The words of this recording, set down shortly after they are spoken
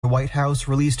White House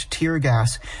released tear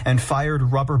gas and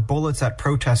fired rubber bullets at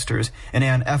protesters in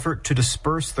an effort to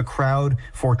disperse the crowd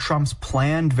for Trump's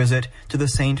planned visit to the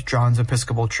St. John's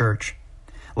Episcopal Church.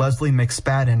 Leslie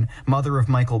McSpadden, mother of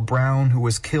Michael Brown, who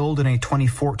was killed in a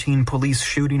 2014 police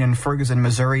shooting in Ferguson,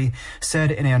 Missouri,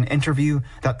 said in an interview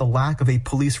that the lack of a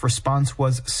police response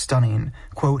was stunning.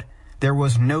 Quote, "There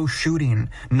was no shooting,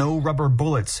 no rubber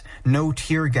bullets, no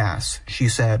tear gas," she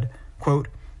said. Quote,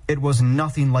 "It was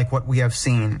nothing like what we have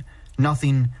seen,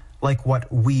 nothing like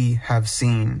what we have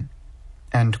seen."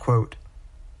 End quote.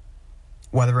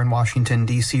 Weather in Washington,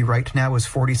 D.C. right now is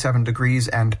 47 degrees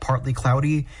and partly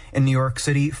cloudy. In New York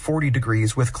City, 40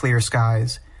 degrees with clear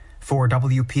skies. For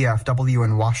WPFW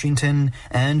in Washington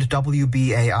and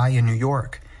WBAI in New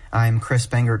York, I'm Chris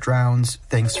Bangert-Drowns.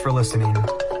 Thanks for listening.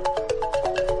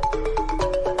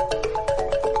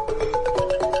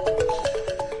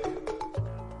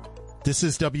 This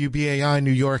is WBAI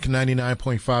New York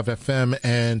 99.5 FM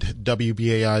and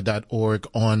WBAI.org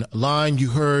online. You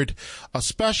heard a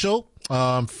special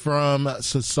from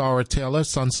Sunsara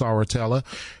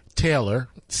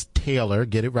Taylor,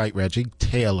 get it right, Reggie,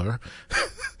 Taylor.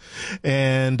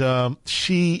 And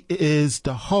she is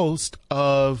the host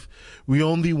of We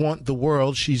Only Want the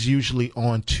World. She's usually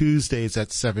on Tuesdays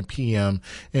at 7 p.m.,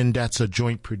 and that's a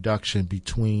joint production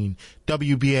between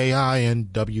WBAI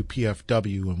and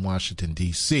WPFW in Washington,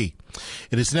 D.C.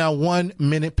 It is now 1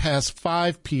 minute past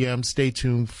 5 p.m. Stay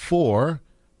tuned for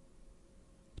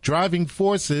Driving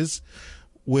Forces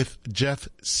with Jeff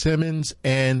Simmons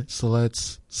and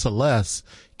Celeste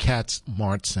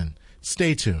Katz-Martin.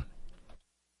 Stay tuned.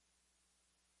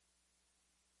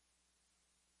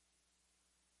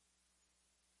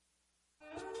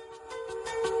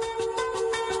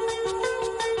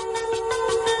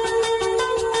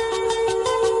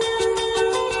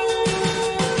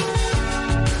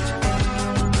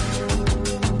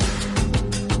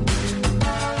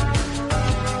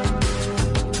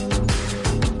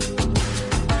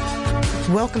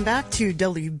 Welcome back to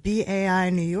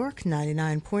WBAI New York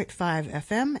 99.5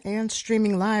 FM and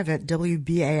streaming live at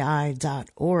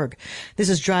WBAI.org. This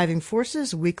is Driving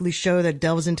Forces, a weekly show that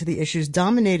delves into the issues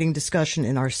dominating discussion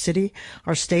in our city,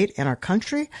 our state, and our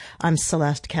country. I'm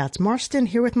Celeste Katz-Marston,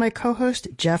 here with my co-host,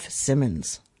 Jeff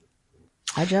Simmons.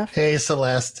 Hi, Jeff. Hey,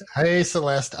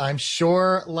 Celeste. I'm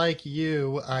sure, like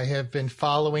you, I have been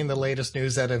following the latest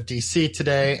news out of D.C.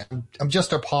 today. I'm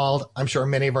just appalled. I'm sure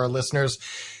many of our listeners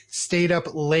stayed up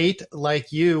late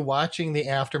like you watching the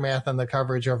aftermath and the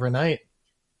coverage overnight.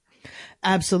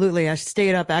 Absolutely. I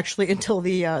stayed up actually until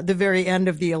the very end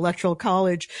of the Electoral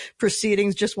College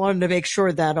proceedings. Just wanted to make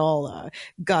sure that all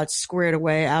got squared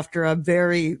away after a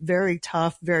very, very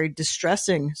tough, very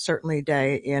distressing, certainly,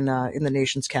 day in the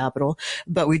nation's capital.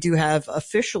 But we do have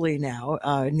officially now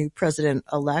new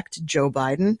president-elect Joe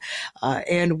Biden,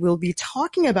 and we'll be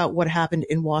talking about what happened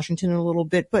in Washington in a little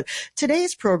bit. But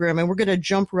today's program, and we're going to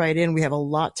jump right in. We have a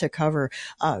lot to cover.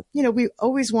 We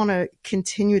always want to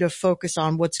continue to focus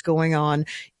on what's going on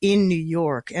in New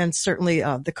York. And certainly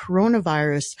the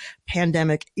coronavirus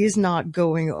pandemic is not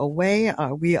going away.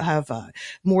 We have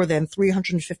more than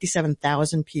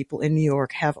 357,000 people in New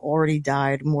York have already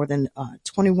died, more than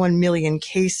 21 million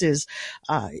cases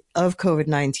of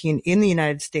COVID-19 in the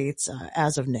United States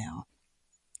as of now.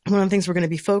 One of the things we're going to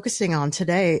be focusing on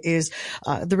today is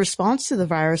the response to the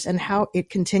virus and how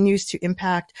it continues to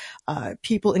impact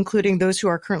people, including those who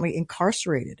are currently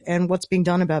incarcerated, and what's being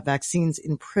done about vaccines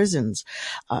in prisons.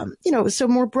 So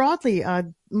more broadly,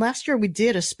 last year we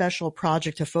did a special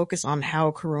project to focus on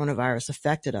how coronavirus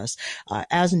affected us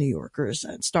as New Yorkers.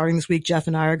 Starting this week, Jeff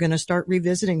and I are going to start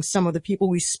revisiting some of the people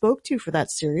we spoke to for that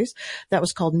series. That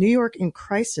was called New York in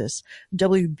Crisis,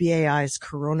 WBAI's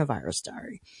Coronavirus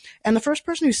Diary. And the first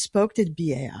person who spoke to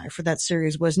BAI for that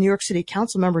series was New York City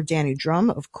Council member Danny Drum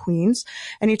of Queens.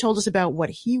 And he told us about what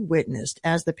he witnessed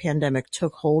as the pandemic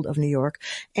took hold of New York,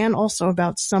 and also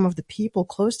about some of the people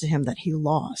close to him that he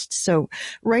lost. So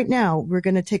right now, we're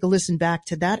going to take a listen back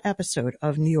to that episode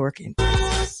of New York in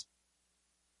Crisis.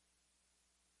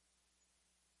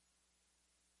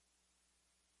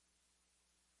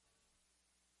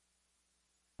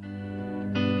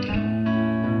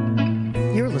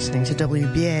 You're listening to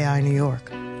WBAI New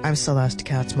York. I'm Celeste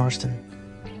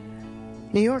Katz-Marston.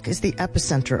 New York is the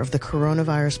epicenter of the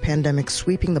coronavirus pandemic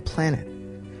sweeping the planet.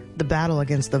 The battle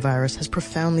against the virus has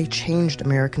profoundly changed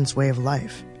Americans' way of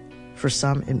life. For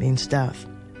some, it means death.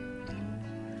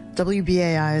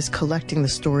 WBAI is collecting the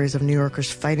stories of New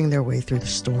Yorkers fighting their way through the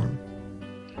storm.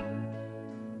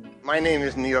 My name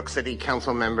is New York City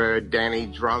Council member Danny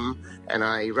Drum, and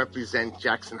I represent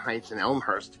Jackson Heights and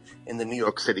Elmhurst in the New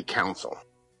York City Council.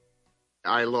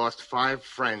 I lost 5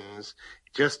 friends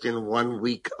just in 1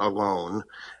 week alone,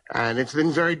 and it's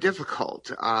been very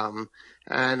difficult.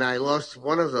 And I lost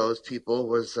one of those people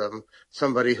was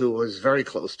somebody who was very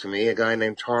close to me, a guy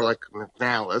named Tarlek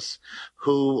McNallis,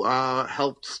 who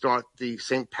helped start the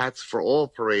St. Pat's for All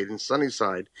parade in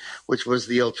Sunnyside, which was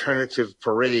the alternative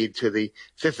parade to the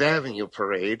Fifth Avenue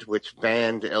parade, which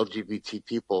banned LGBT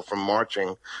people from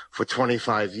marching for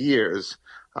 25 years.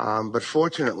 But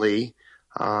fortunately,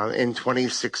 in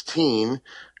 2016,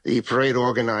 the parade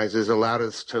organizers allowed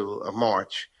us to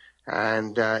march.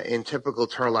 And in typical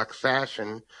Turlock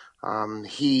fashion,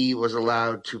 he was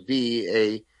allowed to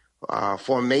be a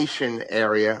formation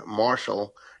area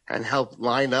marshal and help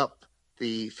line up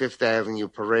the Fifth Avenue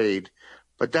parade.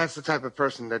 But that's the type of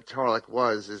person that Turlock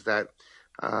was, is that,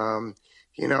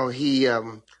 he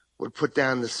would put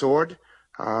down the sword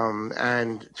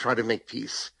and try to make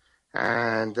peace.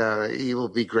 And he will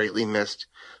be greatly missed.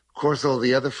 Of course, all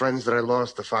the other friends that I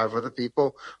lost, the 5 other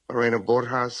people, Lorena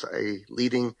Borjas, a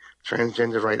leading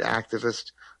transgender rights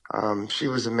activist. She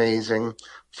was amazing.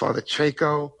 Father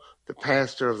Chaco, the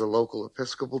pastor of the local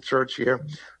Episcopal church here.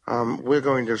 We're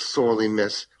going to sorely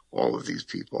miss all of these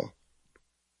people.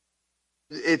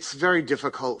 It's very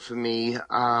difficult for me.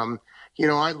 I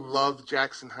love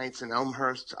Jackson Heights and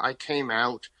Elmhurst. I came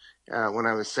out when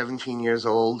I was 17 years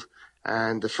old.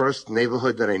 And the first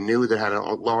neighborhood that I knew that had a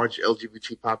large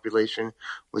LGBT population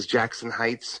was Jackson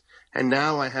Heights. And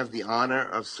now I have the honor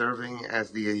of serving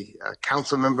as the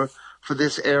council member for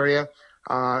this area.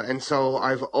 And so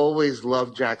I've always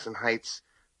loved Jackson Heights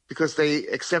because they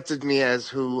accepted me as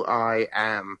who I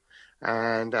am.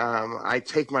 And I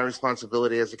take my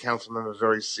responsibility as a council member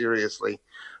very seriously.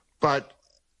 But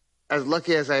as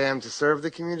lucky as I am to serve the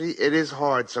community, it is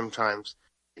hard sometimes.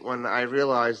 When I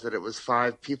realized that it was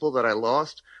 5 people that I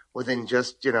lost within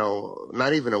just,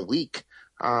 not even a week,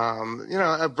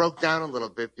 I broke down a little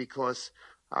bit because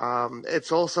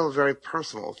it's also a very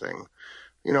personal thing.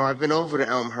 I've been over to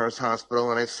Elmhurst Hospital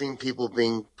and I've seen people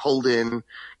being pulled in,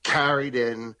 carried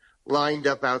in, lined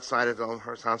up outside of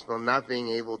Elmhurst Hospital, not being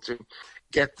able to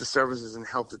get the services and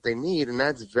help that they need. And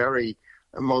that's very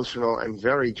emotional and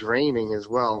very draining as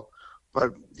well.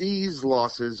 But these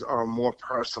losses are more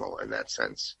personal in that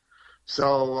sense.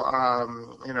 So,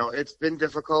 it's been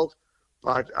difficult,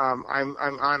 but I'm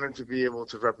honored to be able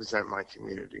to represent my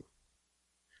community.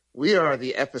 We are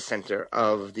the epicenter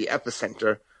of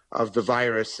the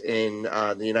virus in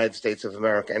the United States of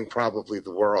America and probably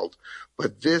the world.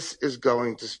 But this is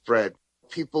going to spread.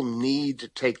 People need to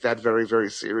take that very,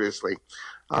 very seriously.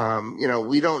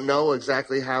 We don't know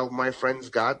exactly how my friends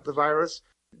got the virus.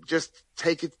 Just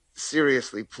take it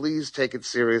seriously. Please take it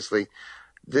seriously.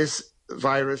 This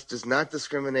virus does not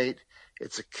discriminate.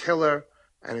 It's a killer,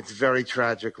 and it's very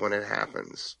tragic when it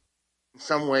happens. In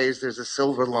some ways, there's a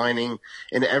silver lining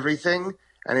in everything,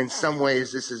 and in some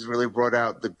ways, this has really brought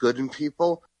out the good in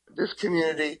people. This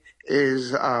community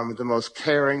is the most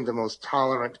caring, the most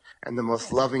tolerant, and the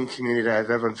most loving community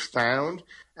I've ever found,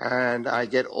 and I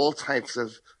get all types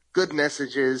of good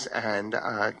messages and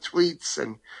tweets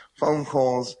and phone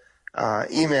calls,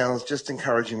 emails just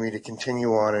encouraging me to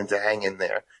continue on and to hang in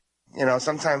there.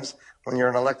 Sometimes when you're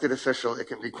an elected official, it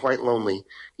can be quite lonely.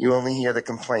 You only hear the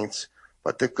complaints.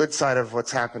 But the good side of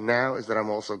what's happened now is that I'm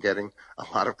also getting a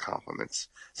lot of compliments.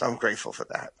 So I'm grateful for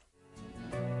that.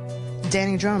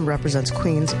 Danny Drum represents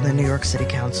Queens in the New York City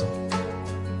Council.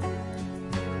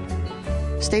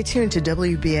 Stay tuned to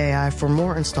WBAI for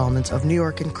more installments of New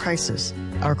York in Crisis,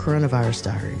 our coronavirus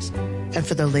diaries, and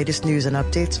for the latest news and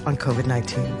updates on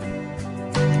COVID-19.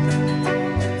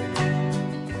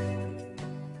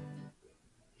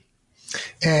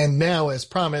 And now, as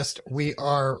promised, we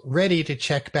are ready to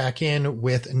check back in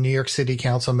with New York City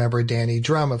Council member Danny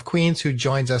Drum of Queens, who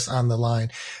joins us on the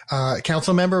line.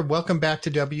 Council member, welcome back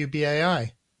to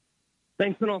WBAI.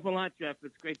 Thanks an awful lot, Jeff.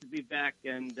 It's great to be back,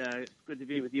 and it's good to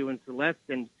be with you and Celeste,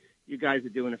 and you guys are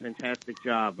doing a fantastic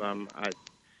job. I'm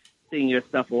seeing your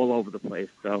stuff all over the place,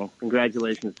 so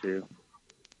congratulations to you.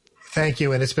 Thank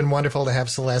you, and it's been wonderful to have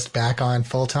Celeste back on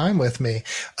full-time with me.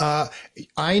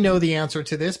 I know the answer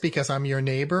to this because I'm your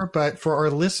neighbor, but for our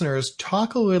listeners,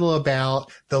 talk a little about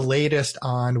the latest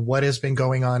on what has been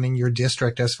going on in your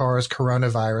district as far as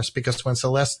coronavirus, because when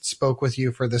Celeste spoke with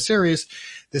you for the series,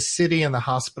 the city and the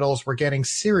hospitals were getting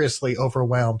seriously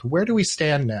overwhelmed. Where do we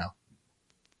stand now?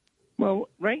 Well,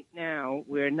 right now,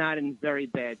 we're not in very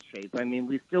bad shape. I mean,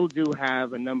 we still do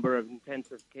have a number of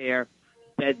intensive care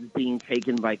beds being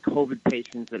taken by COVID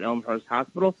patients at Elmhurst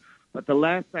Hospital. But the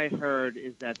last I heard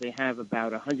is that they have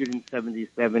about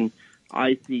 177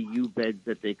 ICU beds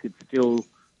that they could still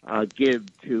give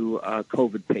to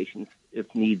COVID patients.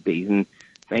 if need be. And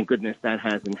thank goodness that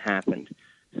hasn't happened.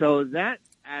 So that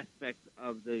aspect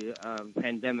of the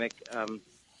pandemic and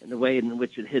the way in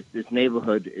which it hits this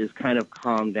neighborhood is kind of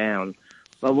calmed down.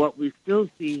 But what we still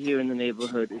see here in the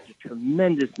neighborhood is a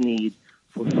tremendous need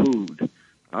for food.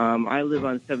 I live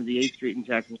on 78th Street in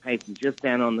Jackson Heights, and just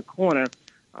down on the corner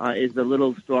is the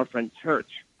little storefront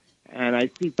church. And I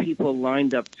see people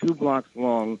lined up 2 blocks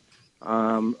long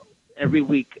every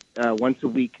week, once a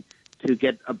week, to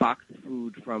get a box of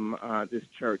food from this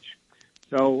church.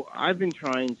 So I've been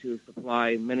trying to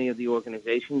supply many of the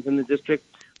organizations in the district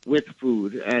with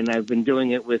food, and I've been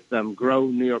doing it with Grow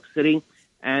New York City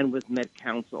and with Met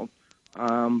Council.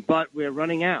 But we're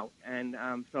running out. And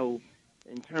so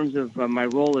in terms of my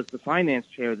role as the finance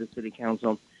chair of the city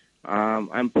council,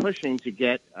 I'm pushing to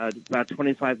get about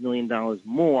 $25 million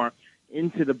more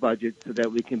into the budget so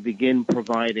that we can begin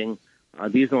providing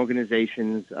these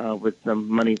organizations with some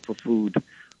money for food.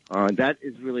 That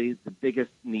is really the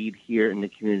biggest need here in the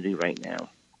community right now.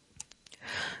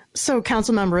 So,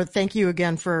 Councilmember, thank you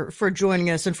again for joining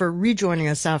us and for rejoining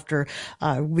us after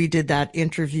we did that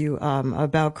interview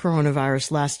about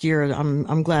coronavirus last year.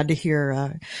 I'm glad to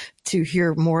hear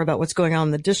more about what's going on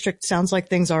in the district. Sounds like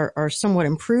things are somewhat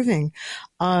improving.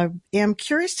 I'm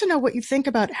curious to know what you think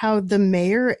about how the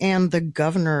mayor and the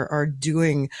governor are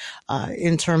doing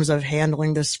in terms of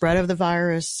handling the spread of the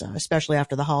virus, especially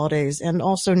after the holidays, and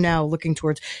also now looking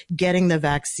towards getting the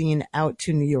vaccine out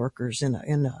to New Yorkers in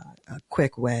a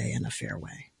quick way, in a fair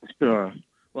way. Sure.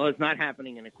 Well, it's not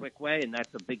happening in a quick way, and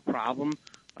that's a big problem.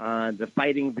 The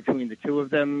fighting between the two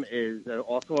of them is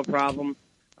also a problem.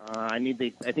 I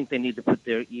think they need to put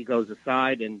their egos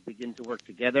aside and begin to work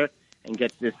together and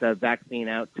get this vaccine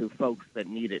out to folks that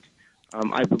need it.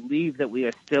 I believe that we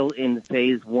are still in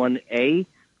phase 1A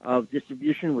of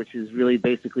distribution, which is really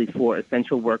basically for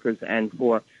essential workers and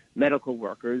for medical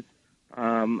workers.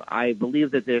 I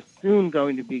believe that they're soon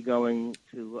going to be going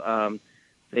to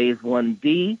phase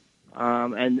 1B,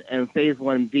 and phase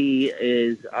 1B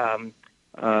is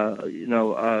other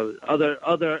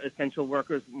essential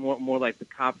workers, more like the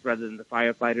cops rather than the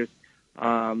firefighters,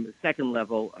 second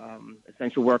level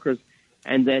essential workers,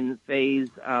 and then phase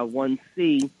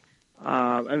 1C,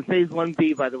 and phase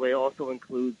 1B, by the way, also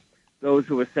includes those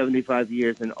who are 75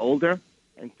 years and older,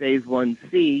 and phase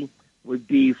 1C would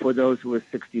be for those who are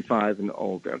 65 and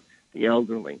older, the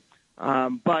elderly.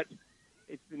 But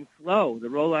it's been slow. The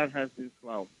rollout has been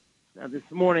slow. Now, this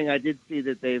morning I did see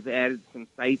that they've added some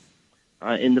sites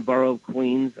in the borough of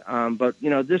Queens, but,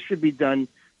 this should be done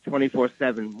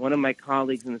 24/7. One of my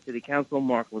colleagues in the city council,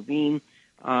 Mark Levine,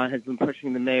 has been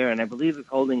pushing the mayor, and I believe is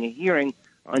holding a hearing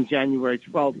on January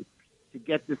 12th to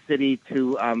get the city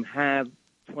to have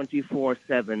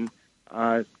 24/7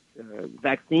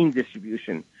 vaccine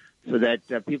distribution so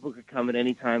that people could come at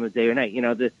any time of day or night.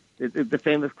 The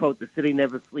famous quote, "The city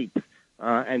never sleeps."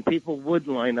 And people would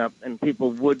line up and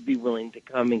people would be willing to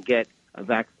come and get a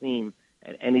vaccine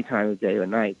at any time of day or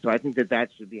night. So I think that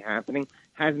should be happening.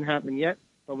 Hasn't happened yet,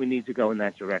 but we need to go in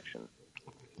that direction.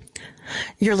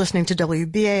 You're listening to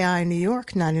WBAI New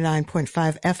York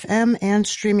 99.5 FM and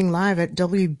streaming live at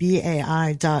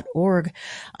WBAI.org.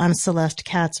 I'm Celeste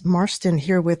Katz Marston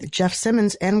here with Jeff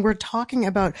Simmons, and we're talking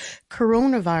about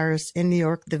coronavirus in New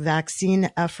York, the vaccine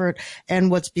effort,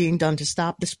 and what's being done to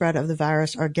stop the spread of the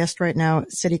virus. Our guest right now,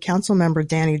 City Council Member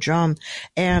Danny Dromm.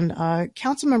 And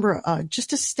Council Member,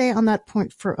 just to stay on that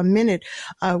point for a minute,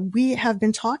 we have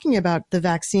been talking about the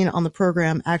vaccine on the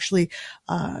program, actually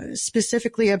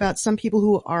specifically about some people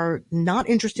who are not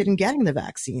interested in getting the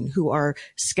vaccine, who are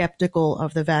skeptical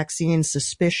of the vaccine,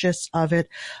 suspicious of it.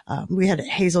 We had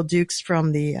Hazel Dukes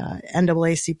from the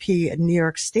NAACP New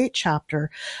York State chapter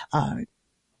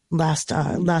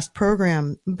last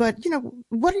program. But,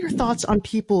 what are your thoughts on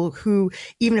people who,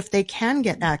 even if they can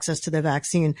get access to the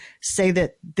vaccine, say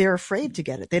that they're afraid to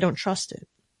get it? They don't trust it.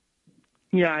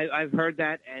 Yeah, I've heard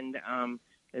that, and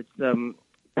it's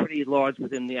pretty large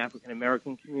within the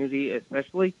African-American community,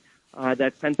 especially.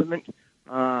 That sentiment.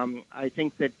 I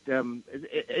think that, and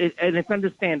it's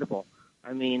understandable.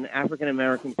 I mean,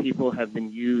 African-American people have been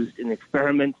used in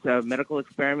experiments, medical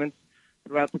experiments,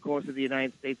 throughout the course of the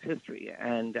United States history.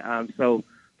 And so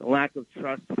the lack of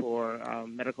trust for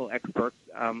medical experts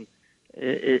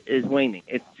is waning.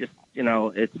 It's just,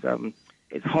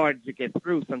 it's hard to get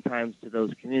through sometimes to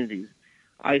those communities.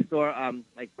 I saw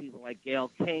people like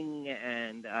Gayle King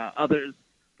and others,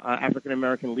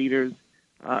 African-American leaders,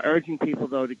 urging people,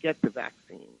 though, to get the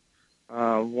vaccine.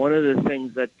 One of the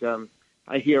things that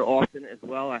I hear often as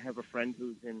well, I have a friend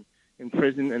who's in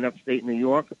prison in upstate New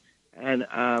York, and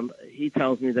he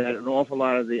tells me that an awful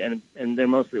lot of and they're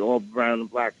mostly all brown and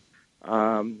black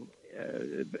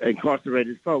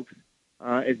incarcerated folks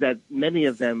is that many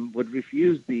of them would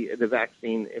refuse the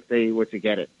vaccine if they were to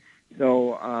get it.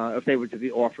 So if they were to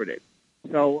be offered it.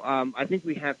 So I think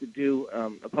we have to do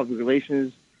a public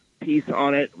relations piece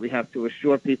on it. We have to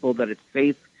assure people that it's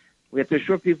safe. We have to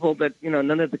assure people that,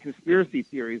 none of the conspiracy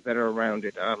theories that are around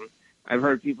it. I've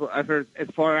heard as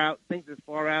far out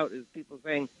as people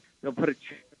saying they'll put a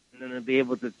chip in and they'll be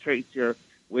able to trace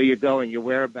where you're going, your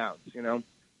whereabouts,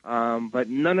 but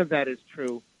none of that is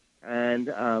true. And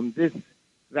this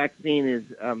vaccine is,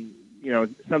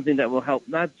 something that will help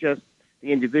not just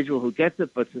the individual who gets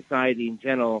it, but society in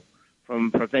general from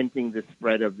preventing the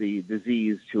spread of the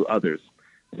disease to others.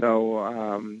 So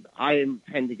I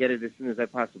intend to get it as soon as I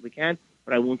possibly can,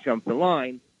 but I won't jump the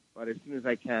line. But as soon as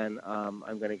I can,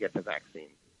 I'm going to get the vaccine.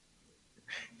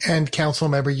 And council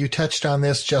member, you touched on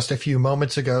this just a few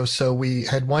moments ago. So we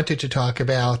had wanted to talk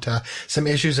about some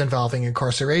issues involving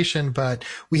incarceration, but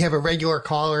we have a regular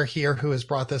caller here who has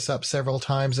brought this up several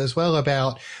times as well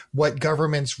about what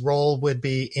government's role would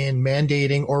be in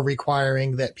mandating or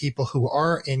requiring that people who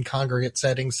are in congregate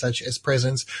settings, such as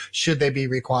prisons, should they be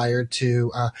required to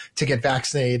get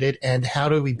vaccinated, and how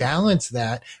do we balance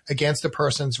that against a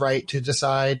person's right to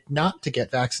decide not to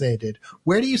get vaccinated?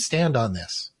 Where do you stand on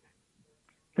this?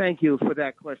 Thank you for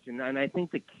that question. And I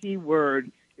think the key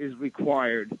word is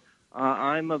required.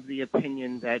 I'm of the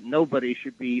opinion that nobody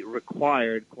should be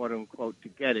required, quote unquote, to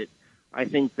get it. I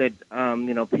think that,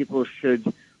 people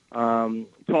should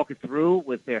talk it through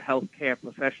with their healthcare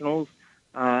professionals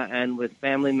and with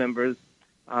family members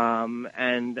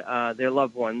and their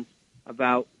loved ones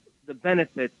about the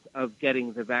benefits of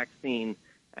getting the vaccine.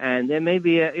 And there may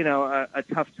be a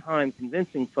tough time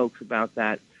convincing folks about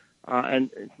that. And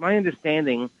it's my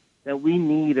understanding that we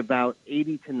need about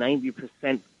 80 to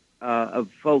 90%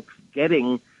 of folks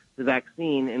getting the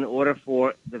vaccine in order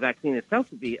for the vaccine itself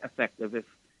to be effective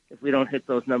if we don't hit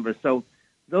those numbers. So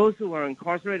those who are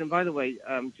incarcerated, and by the way,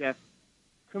 Jeff,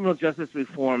 criminal justice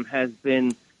reform has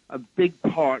been a big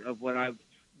part of what I've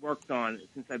worked on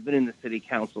since I've been in the city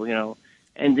council,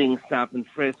 ending stop and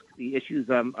frisk, the issues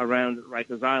around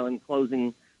Rikers Island,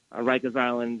 closing Rikers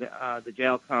Island, the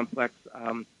jail complex.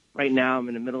 Right now, I'm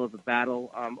in the middle of a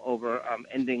battle over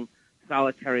ending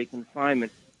solitary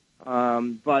confinement.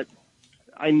 But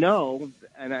I know,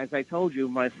 and as I told you,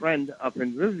 my friend up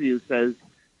in Riverview says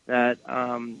that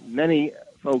many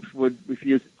folks would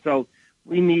refuse it. So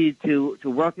we need to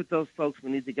work with those folks.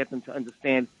 We need to get them to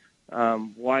understand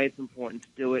why it's important to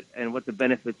do it and what the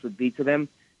benefits would be to them,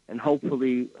 and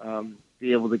hopefully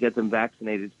be able to get them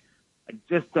vaccinated. I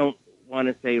just don't want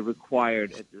to say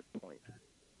required at this point.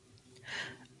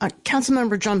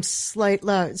 Councilmember jumped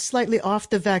slightly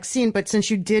off the vaccine, but since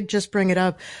you did just bring it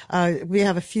up, we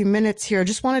have a few minutes here. I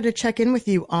just wanted to check in with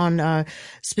you on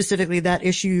specifically that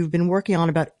issue you've been working on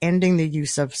about ending the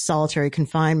use of solitary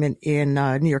confinement in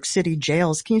New York City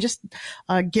jails. Can you just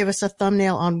give us a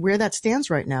thumbnail on where that stands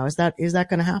right now? Is that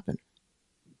going to happen?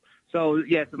 So,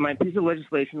 yes, my piece of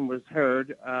legislation was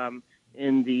heard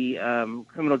in the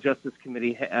Criminal Justice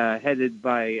Committee headed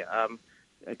by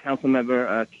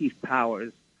Councilmember Keith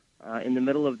Powers. In the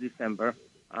middle of December.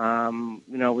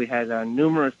 We had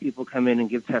numerous people come in and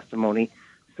give testimony.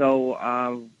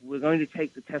 So we're going to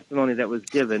take the testimony that was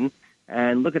given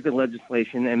and look at the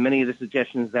legislation and many of the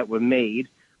suggestions that were made.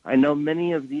 I know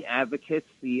many of the advocates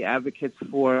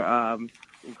for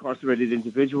incarcerated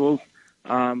individuals,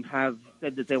 have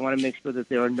said that they want to make sure that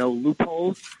there are no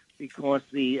loopholes because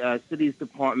the city's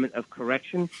Department of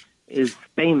Correction is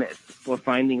famous for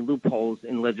finding loopholes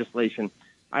in legislation.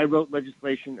 I wrote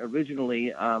legislation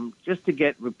originally just to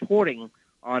get reporting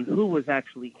on who was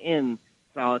actually in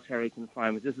solitary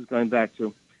confinement. This is going back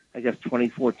to,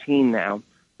 2014 now.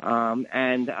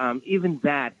 Even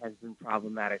that has been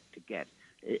problematic to get.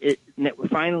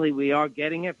 Finally, we are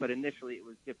getting it, but initially it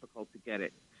was difficult to get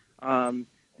it.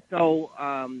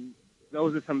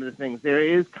 Those are some of the things. There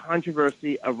is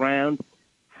controversy around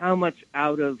how much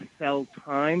out of cell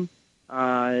time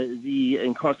the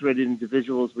incarcerated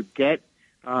individuals would get.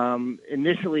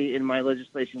 Initially in my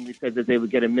legislation, we said that they would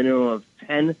get a minimum of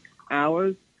 10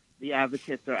 hours. The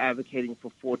advocates are advocating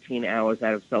for 14 hours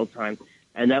out of cell time,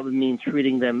 and that would mean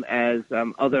treating them as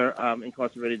other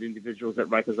incarcerated individuals at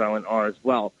Rikers Island are as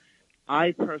well.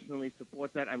 I personally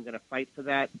support that. I'm going to fight for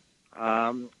that.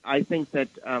 I think that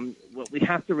what we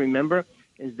have to remember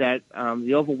is that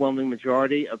the overwhelming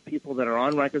majority of people that are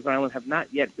on Rikers Island have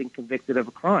not yet been convicted of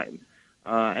a crime.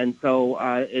 And so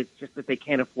it's just that they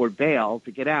can't afford bail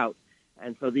to get out.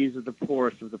 And so these are the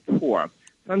poorest of the poor.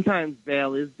 Sometimes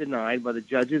bail is denied by the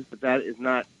judges, but that is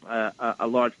not a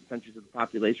large percentage of the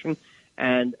population.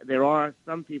 And there are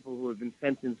some people who have been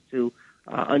sentenced to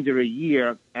under a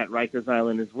year at Rikers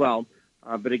Island as well.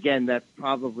 But again, that's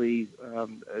probably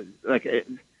like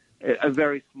a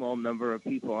very small number of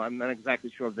people. I'm not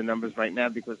exactly sure of the numbers right now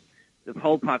because the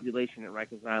whole population at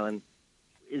Rikers Island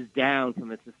is down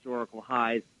from its historical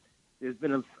highs. There's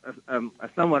been a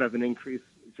somewhat of an increase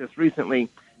just recently,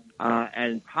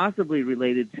 and possibly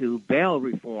related to bail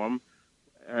reform.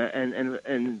 And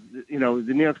you know,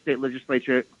 the New York State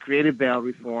Legislature created bail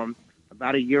reform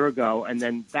about a year ago and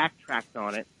then backtracked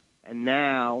on it. And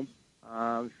now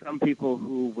some people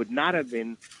who would not have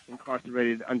been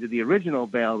incarcerated under the original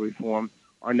bail reform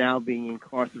are now being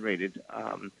incarcerated.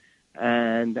 So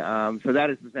that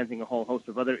is presenting a whole host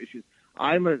of other issues.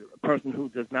 I'm a person who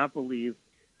does not believe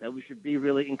that we should be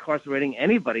really incarcerating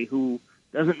anybody who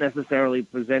doesn't necessarily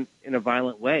present in a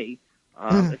violent way,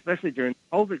 especially during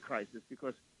the COVID crisis,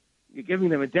 because you're giving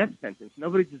them a death sentence.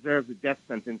 Nobody deserves a death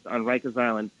sentence on Rikers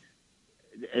Island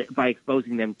by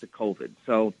exposing them to COVID.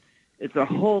 So it's a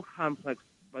whole complex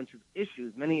bunch of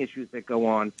issues, many issues that go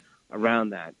on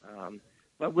around that.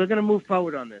 But we're going to move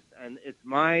forward on this, and it's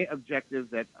my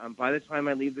objective that by the time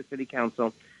I leave the city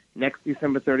council next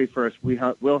December 31st, we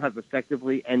will have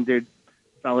effectively ended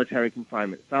solitary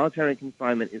confinement. Solitary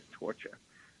confinement is torture,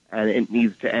 and it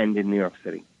needs to end in New York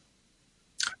City.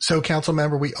 So, council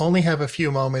member, we only have a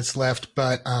few moments left,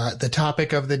 but the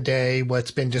topic of the day,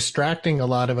 what's been distracting a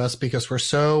lot of us because we're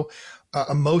so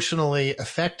emotionally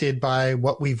affected by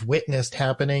what we've witnessed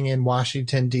happening in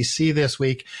Washington, D.C. this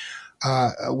week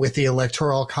with the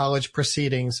Electoral College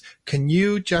proceedings. Can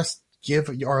you just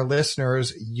give our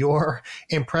listeners your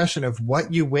impression of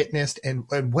what you witnessed and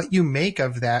what you make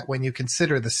of that when you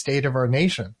consider the state of our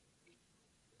nation?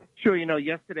 Sure. You know,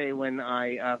 yesterday when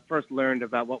I first learned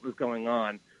about what was going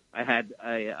on, I had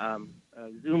a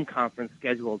Zoom conference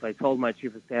scheduled. I told my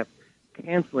chief of staff,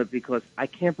 cancel it because I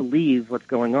can't believe what's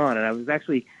going on. And I was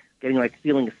actually getting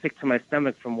feeling sick to my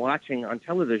stomach from watching on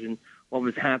television what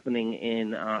was happening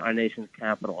in our nation's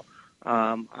capital.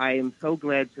 I am so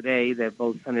glad today that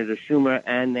both Senator Schumer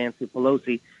and Nancy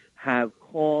Pelosi have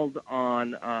called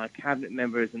on cabinet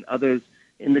members and others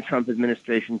in the Trump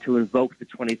administration to invoke the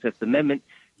 25th Amendment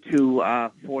to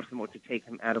force him or to take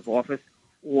him out of office.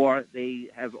 Or they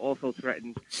have also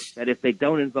threatened that if they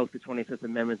don't invoke the 25th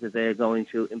Amendment, that they are going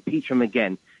to impeach him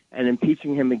again. And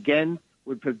impeaching him again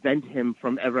would prevent him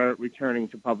from ever returning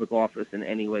to public office in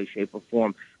any way, shape, or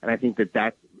form. And I think that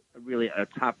that's really a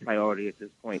top priority at this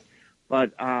point.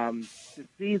 But to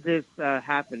see this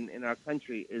happen in our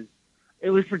country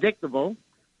it was predictable.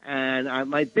 And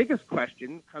my biggest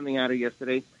question coming out of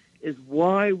yesterday is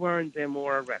why weren't there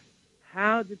more arrests?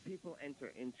 How did people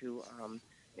enter into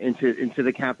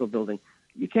the Capitol building?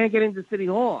 You can't get into City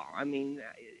Hall. I mean,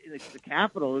 the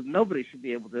Capitol, nobody should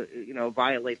be able to,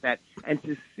 violate that. And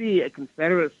to see a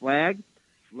Confederate flag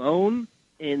flown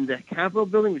in the Capitol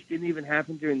building, which didn't even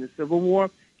happen during the Civil War,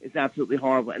 is absolutely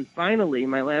horrible. And finally,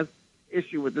 my last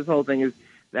issue with this whole thing is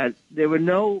that there were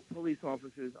no police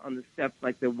officers on the steps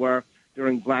like there were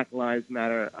during Black Lives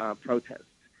Matter protests.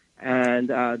 And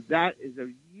that is a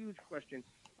huge question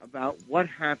about what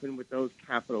happened with those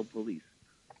Capitol Police.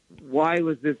 Why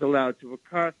was this allowed to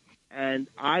occur? And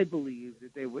I believe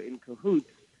that they were in cahoots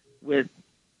with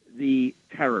the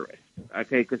terrorists,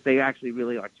 okay, because they actually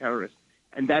really are terrorists.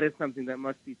 And that is something that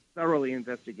must be thoroughly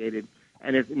investigated.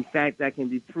 And if, in fact, that can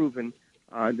be proven,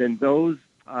 then those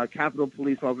Capitol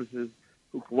Police officers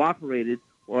who cooperated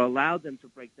or allowed them to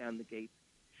break down the gates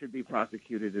should be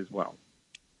prosecuted as well.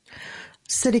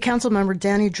 City Council Member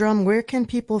Danny Dromm, where can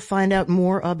people find out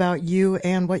more about you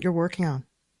and what you're working on?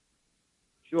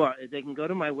 Sure. They can go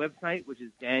to my website, which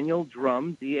is Daniel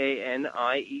Dromm,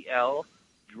 DANIEL,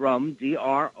 Dromm,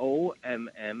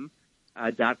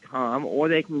 DROMM.com, or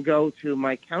they can go to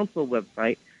my council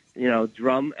website,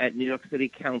 Dromm at New York City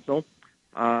Council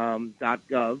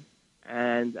 .gov,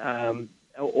 and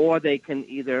or they can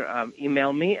either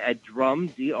email me at Dromm,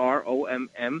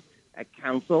 DROMM, at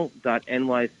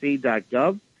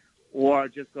council.nyc.gov, or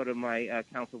just go to my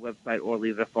council website or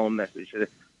leave a phone message. The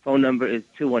phone number is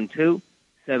 212-788-7066,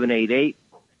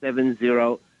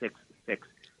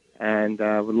 and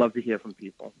would love to hear from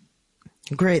people.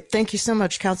 Great. Thank you so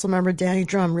much, Councilmember Danny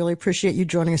Dromm. Really appreciate you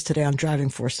joining us today on Driving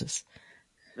Forces.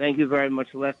 Thank you very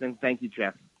much, Les, and thank you,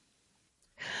 Jeff.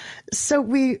 So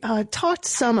we talked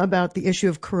some about the issue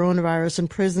of coronavirus in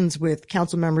prisons with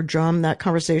Councilmember Drum, that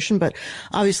conversation, but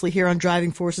obviously here on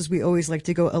Driving Forces, we always like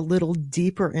to go a little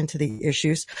deeper into the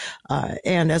issues.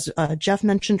 And as Jeff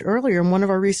mentioned earlier, in one of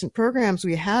our recent programs,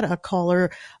 we had a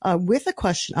caller with a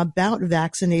question about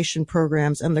vaccination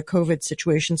programs and the COVID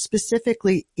situation,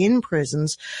 specifically in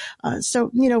prisons.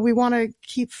 So, we want to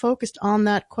keep focused on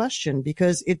that question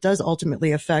because it does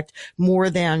ultimately affect more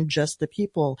than just the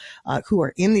people who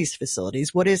are in these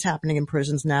facilities. What is happening in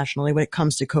prisons nationally when it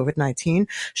comes to COVID-19?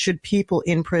 Should people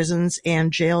in prisons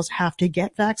and jails have to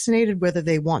get vaccinated, whether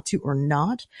they want to or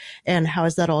not? And how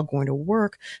is that all going to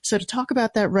work? So to talk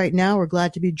about that right now, we're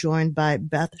glad to be joined by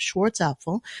Beth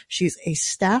Schwartzapfel. She's a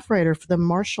staff writer for the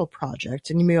Marshall Project,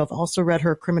 and you may have also read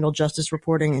her criminal justice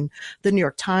reporting in the New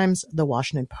York Times, the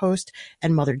Washington Post,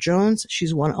 and Mother Jones.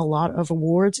 She's won a lot of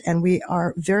awards, and we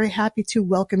are very happy to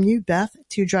welcome you, Beth,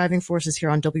 to Driving Forces here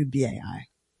on WBAI.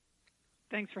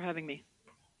 Thanks for having me.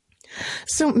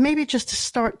 So maybe just to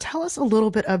start, tell us a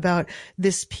little bit about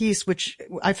this piece, which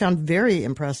I found very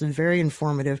impressive, very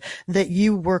informative, that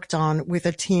you worked on with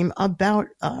a team about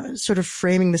sort of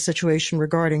framing the situation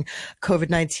regarding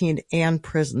COVID-19 and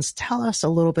prisons. Tell us a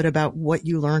little bit about what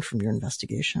you learned from your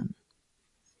investigation.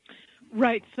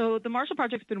 Right. So the Marshall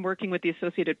Project's been working with the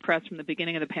Associated Press from the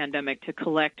beginning of the pandemic to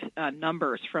collect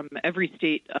numbers from every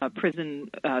state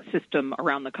prison system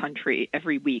around the country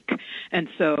every week. And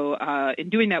so in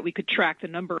doing that, we could track the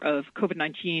number of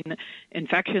COVID-19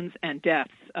 infections and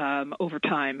deaths over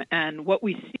time. And what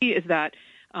we see is that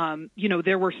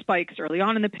there were spikes early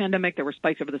on in the pandemic. There were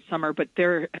spikes over the summer, but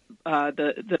the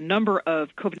number of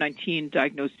COVID-19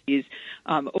 diagnoses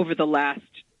over the last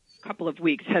couple of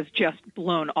weeks has just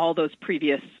blown all those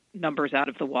previous numbers out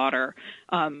of the water.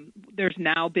 There's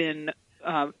now been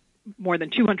more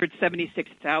than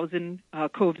 276,000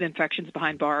 COVID infections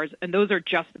behind bars, and those are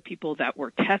just the people that were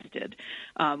tested.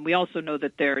 We also know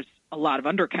that there's a lot of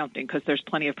undercounting because there's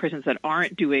plenty of prisons that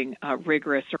aren't doing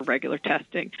rigorous or regular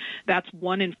testing. That's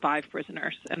 1 in 5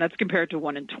 prisoners, and that's compared to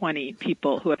 1 in 20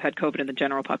 people who have had COVID in the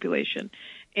general population.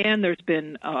 And there's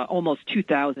been almost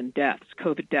 2,000 deaths,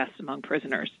 COVID deaths among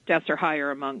prisoners. Deaths are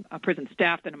higher among prison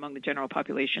staff than among the general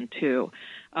population, too.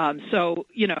 So,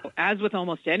 as with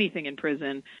almost anything in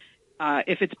prison,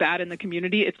 if it's bad in the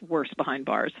community, it's worse behind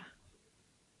bars.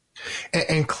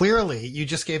 And clearly, you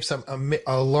just gave some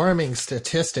alarming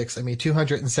statistics.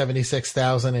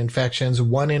 276,000 infections,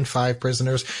 1 in 5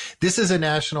 prisoners. This is a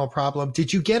national problem.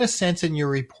 Did you get a sense in your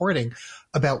reporting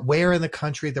about where in the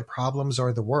country the problems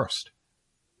are the worst?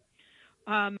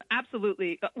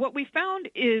 Absolutely. What we found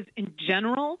is, in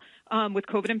general, with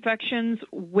COVID infections,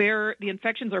 where the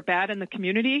infections are bad in the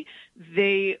community,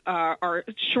 they are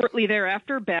shortly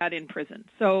thereafter bad in prison.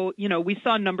 So, we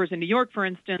saw numbers in New York, for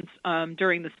instance,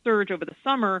 during the surge over the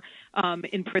summer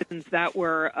in prisons that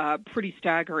were pretty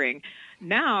staggering.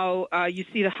 Now you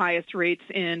see the highest rates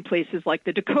in places like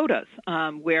the Dakotas,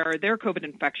 where their COVID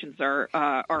infections are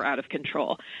out of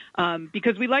control.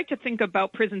 Because we like to think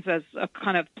about prisons as a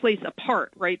kind of place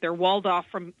apart, right? They're walled off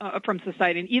from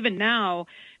society. And even now,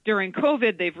 during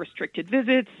COVID, they've restricted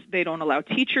visits. They don't allow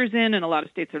teachers in. In a lot of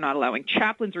states, they're not allowing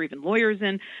chaplains or even lawyers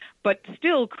in. But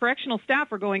still, correctional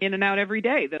staff are going in and out every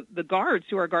day. The guards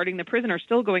who are guarding the prison are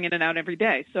still going in and out every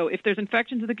day. So if there's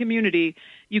infections in the community,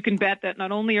 you can bet that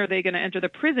not only are they going to enter the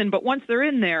prison, but once they're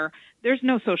in there, there's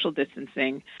no social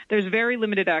distancing. There's very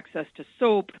limited access to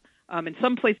soap. In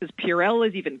some places, Purell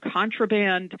is even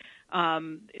contraband.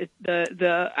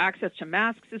 The access to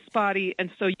masks is spotty.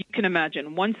 And so you can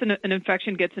imagine, once an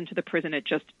infection gets into the prison, it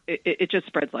just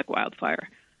spreads like wildfire.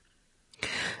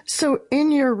 So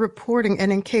in your reporting,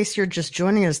 and in case you're just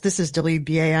joining us, this is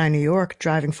WBAI New York,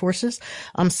 Driving Forces.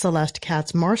 I'm Celeste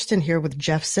Katz-Marston here with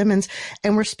Jeff Simmons,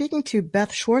 and we're speaking to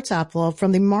Beth Schwartzapfel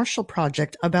from the Marshall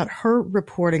Project about her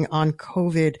reporting on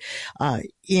COVID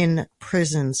in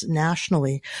prisons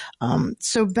nationally.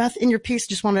 So Beth, in your piece,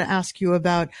 just wanted to ask you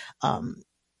about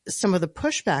some of the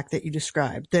pushback that you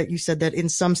described, that you said that in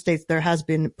some states there has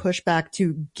been pushback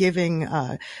to giving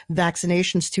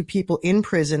vaccinations to people in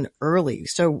prison early.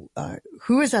 So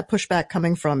who is that pushback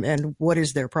coming from, and what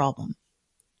is their problem?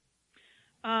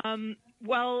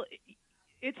 Well,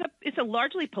 it's a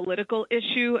largely political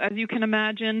issue, as you can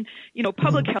imagine.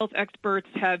 Public health experts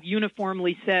have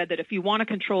uniformly said that if you want to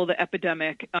control the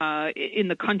epidemic in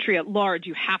the country at large,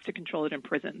 you have to control it in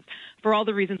prisons for all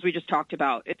the reasons we just talked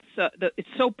about. It's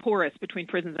so porous between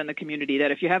prisons and the community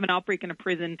that if you have an outbreak in a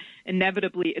prison,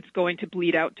 inevitably it's going to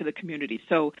bleed out to the community.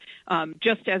 So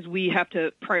just as we have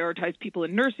to prioritize people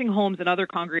in nursing homes and other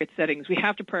congregate settings, we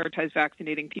have to prioritize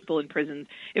vaccinating people in prisons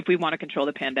if we want to control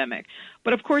the pandemic.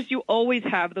 But of course, you always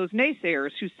have those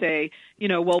naysayers who say,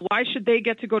 well, why should they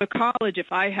get to go to college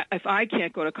if I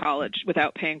can't go to college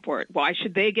without paying for it? Why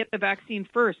should they get the vaccine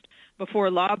first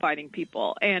before law-abiding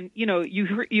people? And, you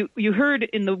heard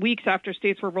in the weeks after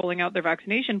states were rolling out their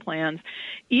vaccination plans,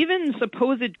 even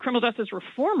supposed criminal justice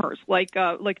reformers like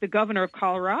the governor of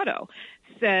Colorado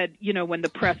said, when the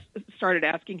press started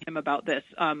asking him about this,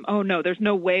 oh, no, there's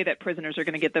no way that prisoners are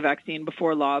going to get the vaccine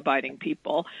before law-abiding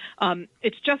people.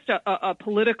 It's just a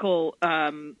political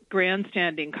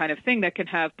grandstanding kind of thing that can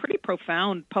have pretty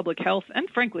profound public health and,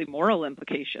 frankly, moral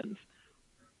implications.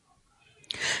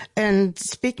 And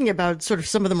speaking about sort of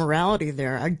some of the morality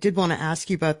there, I did want to ask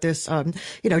you about this.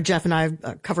 Jeff and I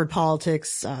have covered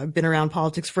politics, been around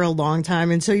politics for a long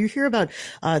time. And so you hear about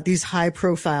these high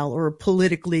profile or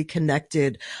politically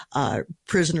connected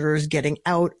prisoners getting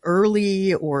out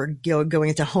early or going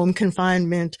into home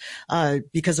confinement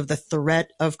because of the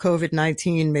threat of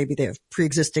COVID-19. Maybe they have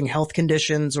pre-existing health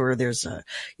conditions, or there's a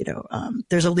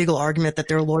legal argument that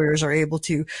their lawyers are able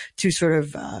to sort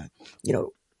of,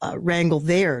 wrangle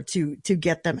there to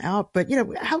get them out. But,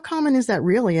 how common is that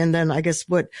really? And then I guess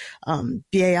what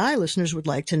BAI listeners would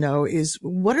like to know is,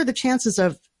 what are the chances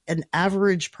of an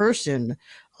average person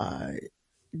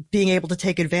being able to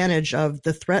take advantage of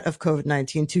the threat of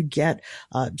COVID-19 to get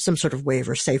some sort of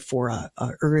waiver, say for a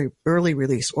early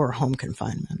release or home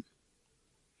confinement?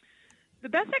 The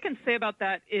best I can say about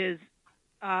that is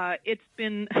it's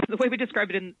been the way we describe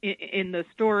it in the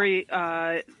story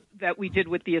that we did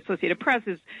with the Associated Press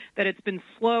is that it's been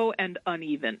slow and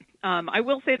uneven. I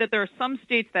will say that there are some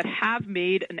states that have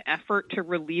made an effort to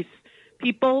release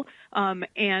people,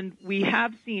 and we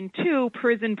have seen, too,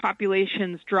 prison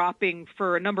populations dropping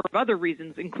for a number of other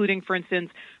reasons, including, for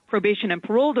instance, probation and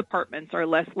parole departments are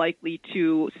less likely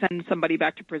to send somebody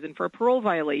back to prison for a parole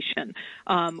violation.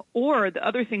 Or the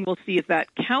other thing we'll see is that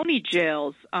county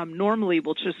jails normally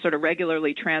will just sort of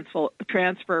regularly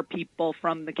transfer people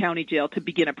from the county jail to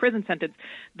begin a prison sentence.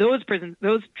 Those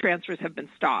transfers have been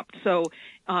stopped. So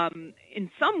in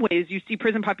some ways, you see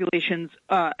prison populations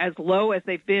as low as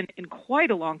they've been in quite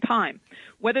a long time.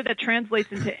 Whether that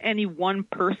translates into any one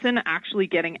person actually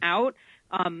getting out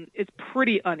is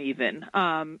pretty uneven,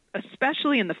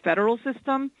 especially in the federal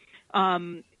system.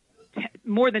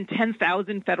 More than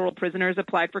 10,000 federal prisoners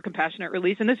applied for compassionate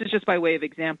release, and this is just by way of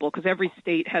example, because every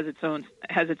state has its own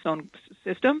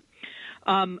system.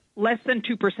 Less than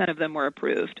 2% of them were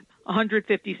approved.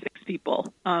 156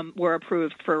 people were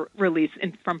approved for release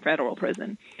from federal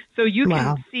prison. So you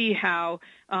can see how,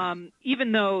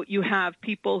 even though you have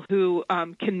people who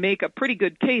can make a pretty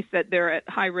good case that they're at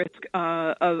high risk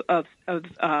of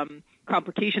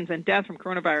complications and death from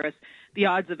coronavirus, the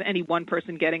odds of any one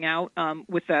person getting out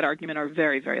with that argument are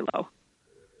very, very low.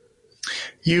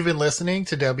 You've been listening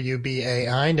to WBAI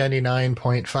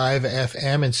 99.5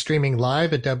 FM and streaming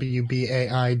live at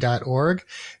WBAI.org.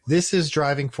 This is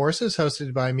Driving Forces,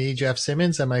 hosted by me, Jeff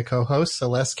Simmons, and my co-host,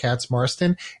 Celeste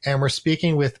Katz-Marston. And we're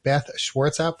speaking with Beth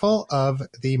Schwartzapfel of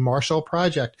the Marshall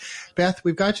Project. Beth,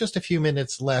 we've got just a few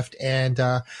minutes left. And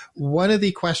one of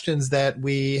the questions that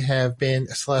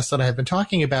Celeste and I have been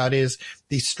talking about is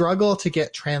the struggle to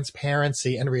get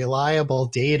transparency and reliable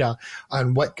data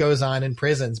on what goes on in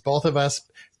prisons. Both of us,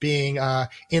 being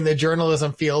in the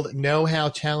journalism field, know how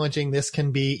challenging this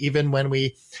can be, even when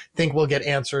we think we'll get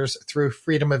answers through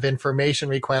freedom of information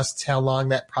requests, how long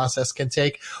that process can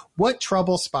take. What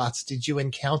trouble spots did you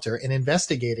encounter in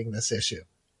investigating this issue?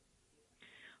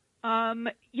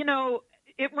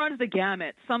 It runs the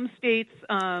gamut. Some states,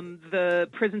 the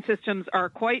prison systems are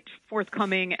quite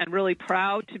forthcoming and really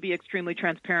proud to be extremely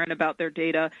transparent about their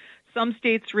data. Some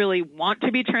states really want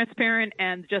to be transparent,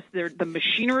 and just the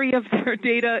machinery of their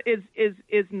data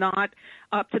is not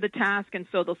up to the task, and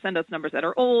so they'll send us numbers that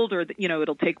are old, or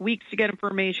it'll take weeks to get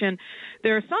information.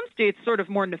 There are some states sort of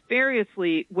more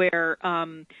nefariously where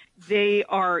they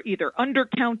are either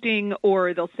undercounting,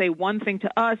 or they'll say one thing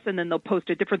to us and then they'll post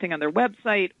a different thing on their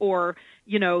website, or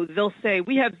they'll say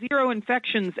we have 0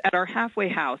 infections at our halfway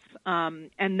house,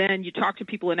 and then you talk to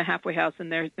people in a halfway house and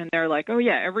they're like, oh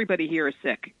yeah, everybody here is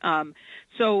sick.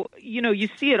 So you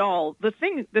see it all. The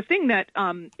thing that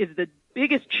is the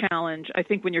biggest challenge, I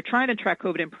think, when you're trying to track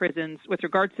COVID in prisons with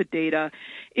regards to data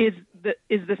is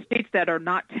the states that are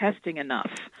not testing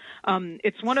enough.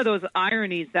 It's one of those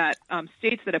ironies that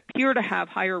states that appear to have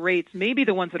higher rates may be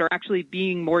the ones that are actually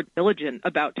being more diligent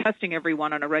about testing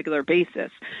everyone on a regular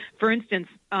basis. For instance,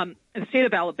 the state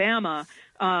of Alabama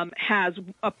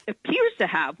appears to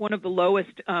have one of the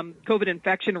lowest COVID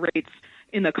infection rates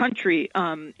in the country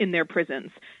in their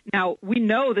prisons. Now, we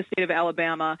know the state of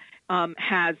Alabama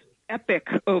has epic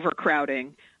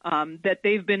overcrowding that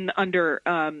they've been under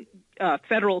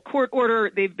federal court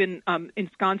order. They've been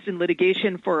ensconced in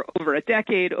litigation for over a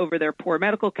decade over their poor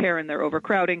medical care and their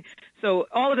overcrowding. So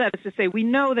all of that is to say we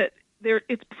know that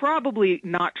it's probably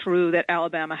not true that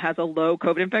Alabama has a low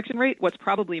COVID infection rate. What's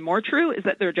probably more true is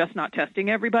that they're just not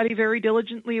testing everybody very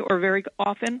diligently or very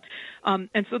often.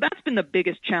 And so that's been the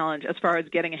biggest challenge as far as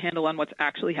getting a handle on what's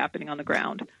actually happening on the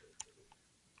ground.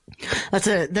 That's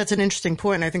an interesting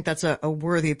point. And I think that's a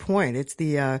worthy point. It's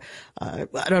the, I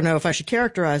don't know if I should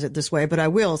characterize it this way, but I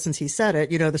will since he said it,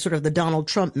 the sort of the Donald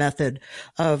Trump method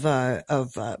of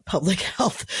public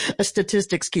health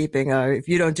statistics keeping. If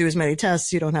you don't do as many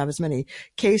tests, you don't have as many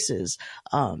cases.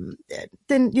 Then,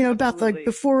 Beth, like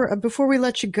before we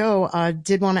let you go, I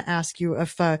did want to ask you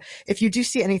if you do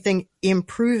see anything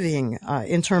improving,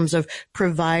 in terms of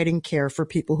providing care for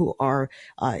people who are,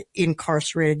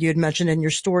 incarcerated. You had mentioned in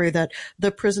your story that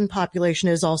the prison population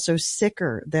is also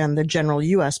sicker than the general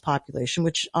U.S. population,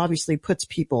 which obviously puts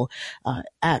people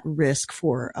at risk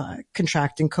for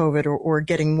contracting COVID or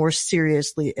getting more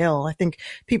seriously ill. I think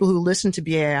people who listen to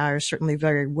BAI are certainly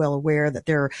very well aware that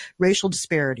there are racial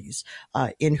disparities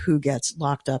in who gets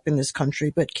locked up in this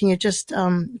country. But can you just,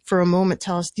 for a moment,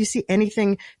 tell us, do you see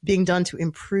anything being done to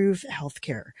improve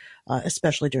healthcare,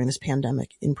 especially during this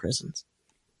pandemic in prisons?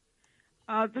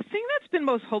 The thing that's been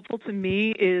most hopeful to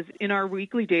me is in our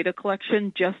weekly data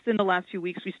collection, just in the last few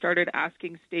weeks, we started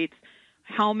asking states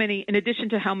how many, in addition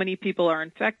to how many people are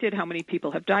infected, how many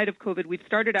people have died of COVID, we've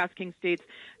started asking states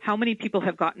how many people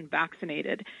have gotten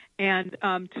vaccinated. And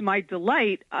to my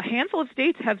delight, a handful of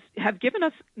states have given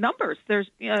us numbers. There's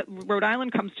Rhode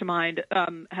Island comes to mind,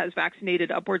 has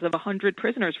vaccinated upwards of 100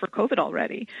 prisoners for COVID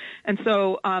already. And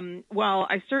so while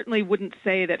I certainly wouldn't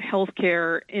say that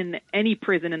healthcare in any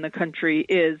prison in the country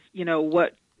is,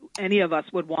 what any of us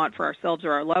would want for ourselves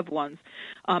or our loved ones,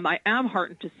 I am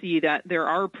heartened to see that there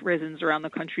are prisons around the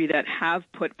country that have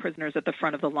put prisoners at the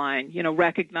front of the line,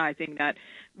 recognizing that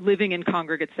living in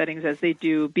congregate settings as they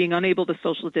do, being unable to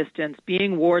social distance,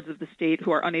 being wards of the state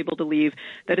who are unable to leave,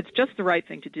 that it's just the right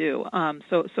thing to do.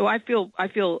 So I feel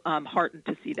heartened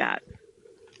to see that.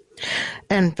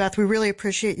 And Beth, we really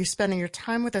appreciate you spending your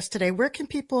time with us today. Where can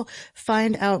people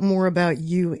find out more about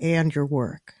you and your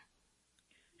work?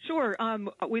 Sure.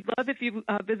 We'd love if you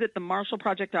visit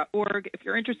themarshallproject.org. If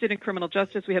you're interested in criminal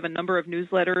justice, we have a number of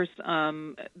newsletters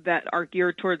that are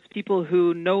geared towards people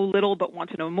who know little but want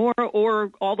to know more,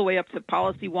 or all the way up to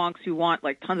policy wonks who want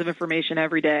tons of information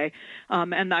every day.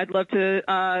 And I'd love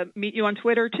to meet you on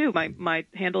Twitter, too. My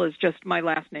handle is just my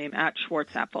last name,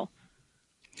 @Schwartzapfel.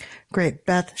 Great.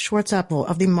 Beth Schwartzapfel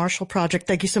of the Marshall Project.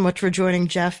 Thank you so much for joining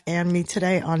Jeff and me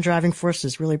today on Driving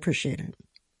Forces. Really appreciate it.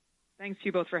 Thanks to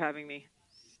you both for having me.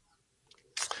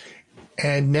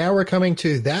 And now we're coming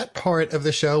to that part of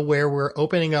the show where we're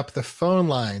opening up the phone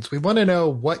lines. We want to know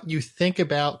what you think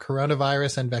about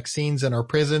coronavirus and vaccines in our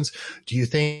prisons. Do you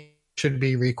think should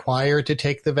be required to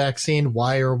take the vaccine?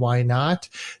 Why or why not?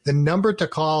 The number to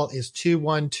call is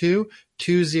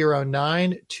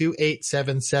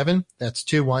 212-209-2877. That's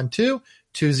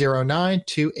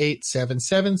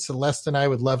 212-209-2877. Celeste and I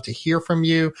would love to hear from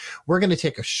you. We're going to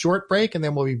take a short break and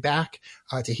then we'll be back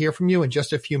to hear from you in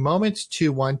just a few moments.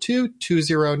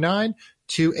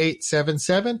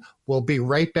 212-209-2877. We'll be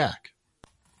right back.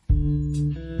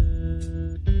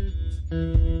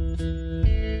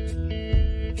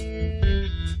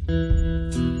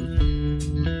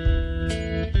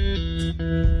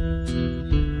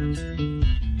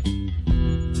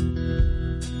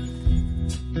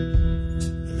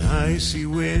 Icy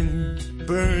wind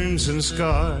burns and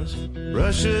scars,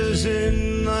 rushes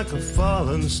in like a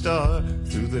fallen star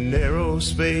through the narrow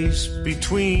space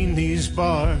between these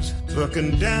bars,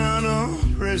 looking down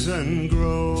on Prison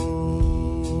Grove.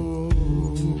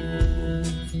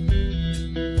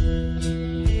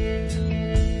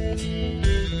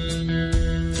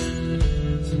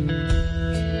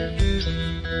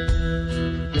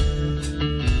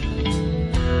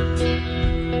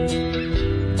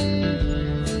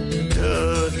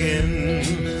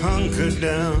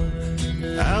 Down,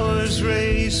 hours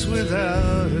race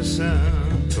without a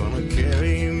sound, gonna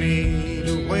carry me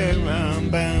to where I'm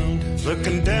bound,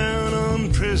 looking down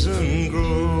on Prison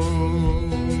Grove.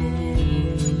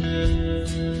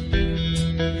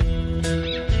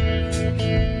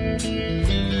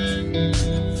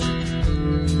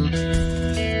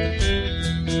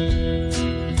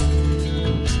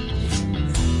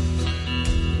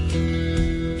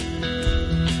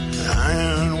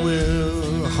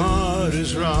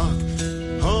 Rock,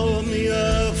 hold me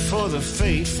up for the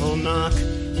fateful knock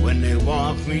when they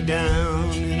walk me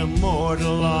down in a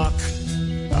mortal lock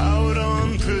out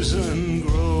on Prison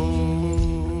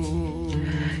Grove.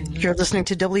 You're listening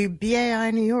to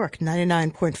WBAI New York,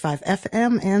 99.5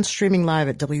 FM and streaming live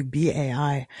at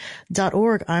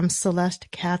WBAI.org. I'm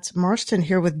Celeste Katz Marston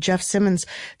here with Jeff Simmons.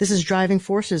 This is Driving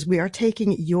Forces. We are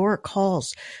taking your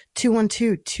calls.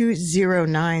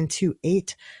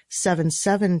 212-209-2877,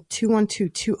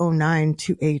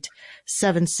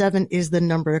 212-209-2877 is the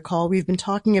number to call. We've been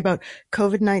talking about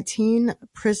COVID-19,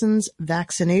 prisons,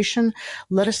 vaccination.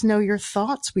 Let us know your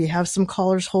thoughts. We have some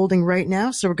callers holding right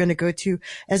now, so we're going to go to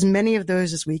as many of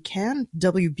those as we can.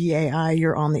 WBAI,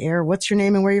 you're on the air. What's your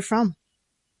name and where you're from?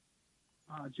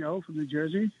 Joe from New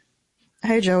Jersey.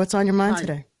 Hey, Joe, what's on your mind Hi.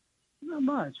 today? Not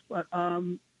much, but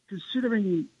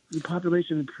considering the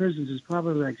population in prisons is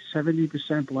probably like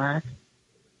 70% black,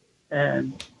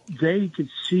 and they could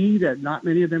see that not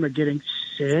many of them are getting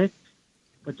sick,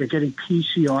 but they're getting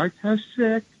PCR tests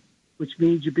sick, which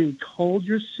means you're being told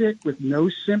you're sick with no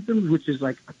symptoms, which is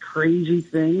like a crazy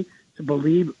thing to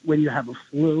believe when you have a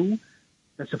flu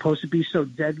that's supposed to be so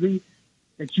deadly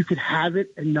that you could have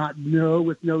it and not know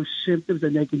with no symptoms,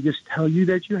 and they can just tell you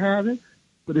that you have it.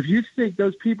 But if you think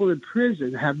those people in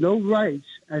prison have no rights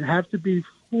and have to be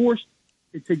forced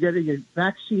into getting a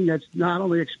vaccine that's not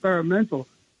only experimental,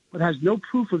 but has no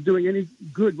proof of doing any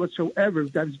good whatsoever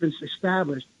that has been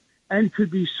established and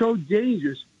could be so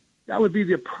dangerous, that would be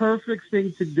the perfect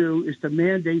thing to do, is to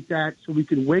mandate that so we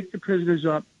can wake the prisoners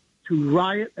up to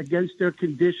riot against their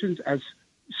conditions as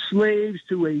slaves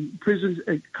to a prison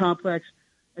complex,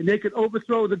 and they could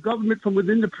overthrow the government from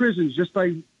within the prisons just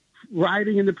by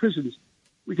rioting in the prisons.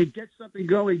 We could get something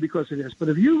going because of this. But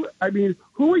who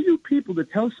are you people to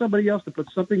tell somebody else to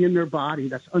put something in their body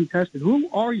that's untested? Who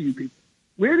are you people?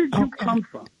 Where did you come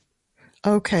from?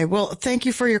 Okay. Well, thank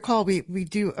you for your call. We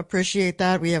do appreciate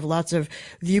that. We have lots of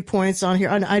viewpoints on here.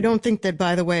 And I don't think that,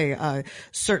 by the way,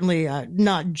 certainly,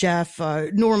 not Jeff,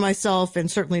 nor myself, and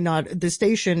certainly not the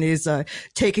station is,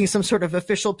 taking some sort of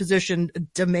official position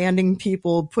demanding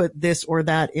people put this or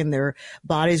that in their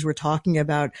bodies. We're talking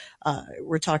about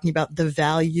the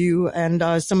value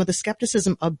and, some of the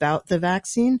skepticism about the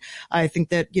vaccine. I think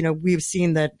that, we've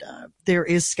seen that, there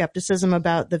is skepticism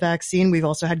about the vaccine. We've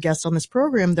also had guests on this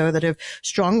program, though, that have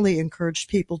strongly encouraged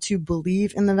people to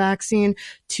believe in the vaccine,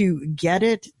 to get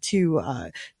it, to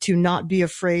not be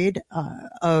afraid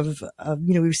of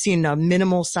we've seen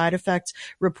minimal side effects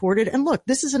reported. And look,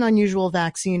 this is an unusual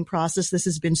vaccine process. This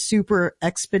has been super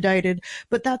expedited,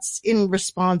 but that's in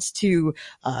response to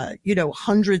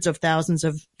hundreds of thousands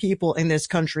of people in this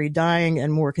country dying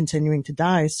and more continuing to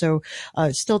die. So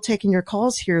still taking your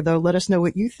calls here, though. Let us know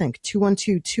what you think.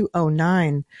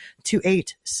 212-209-2877,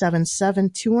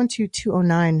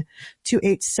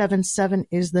 212-209-2877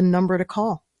 is the number to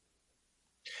call.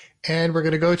 And we're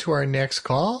going to go to our next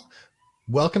call.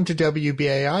 Welcome to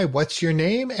WBAI. What's your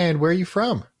name and where are you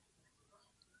from?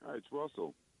 Hi, it's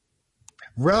Russell.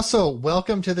 Russell,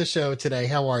 welcome to the show today.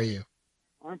 How are you?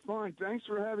 I'm fine. Thanks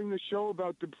for having the show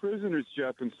about the prisoners,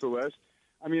 Jeff and Celeste.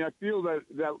 I mean, I feel that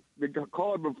the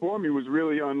caller before me was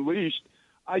really unleashed.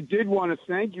 I did want to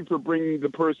thank you for bringing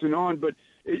the person on, but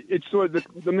it's sort of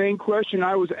the main question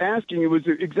I was asking. It was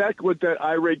exactly what that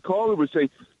irate caller was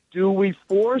saying. Do we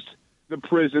force the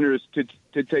prisoners to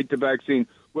take the vaccine?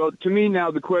 Well, to me now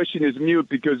the question is mute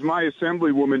because my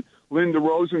assemblywoman, Linda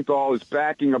Rosenthal, is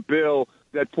backing a bill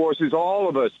that forces all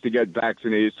of us to get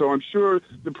vaccinated. So I'm sure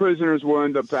the prisoners will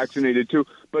end up vaccinated too.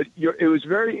 But it was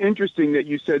very interesting that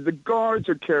you said the guards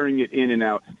are carrying it in and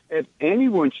out. If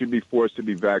anyone should be forced to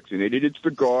be vaccinated, it's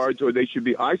the guards, or they should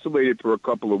be isolated for a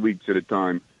couple of weeks at a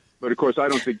time. But, of course, I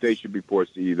don't think they should be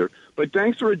forced to either. But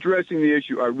thanks for addressing the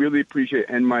issue. I really appreciate it.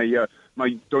 And my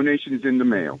donation is in the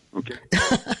mail. Okay.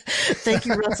 Thank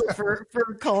you, Russell, for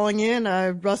calling in.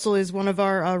 Russell is one of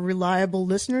our reliable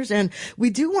listeners, and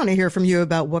we do want to hear from you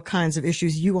about what kinds of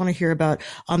issues you want to hear about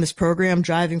on this program,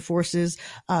 Driving Forces.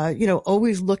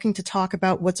 Always looking to talk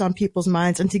about what's on people's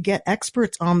minds and to get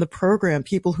experts on the program,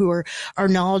 people who are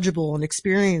knowledgeable and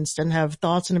experienced and have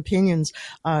thoughts and opinions.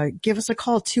 Give us a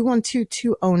call,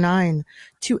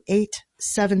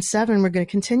 212-209-2877. We're going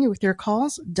to continue with your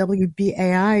calls.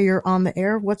 WBAI, you're on the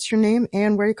air. What's your name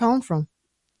and where are you calling from?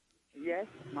 Yes,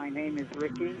 my name is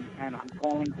Ricky, and I'm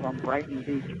calling from Brighton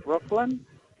Beach, Brooklyn.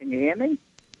 Can you hear me?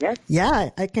 Yes?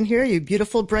 Yeah, I can hear you.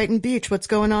 Beautiful Brighton Beach. What's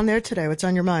going on there today? What's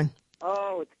on your mind?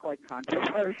 Oh, it's quite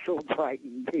controversial,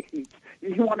 Brighton Beach.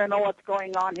 You want to know what's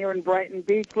going on here in Brighton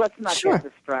Beach? Let's not get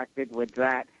distracted with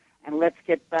that, and let's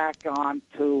get back on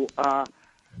to,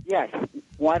 yes,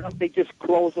 why don't they just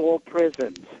close all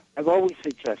prisons? I've always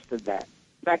suggested that.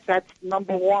 In fact, that's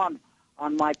number one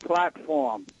on my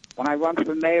platform. When I run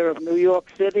for mayor of New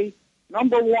York City,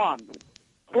 number one,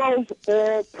 close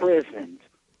all prisons.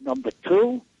 Number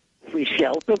two, free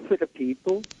shelter for the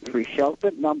people. Free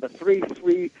shelter. Number 3,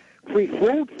 free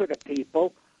food for the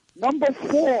people. Number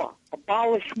 4,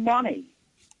 abolish money.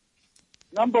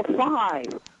 Number 5,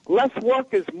 less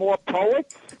workers, more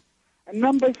poets. And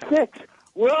number 6,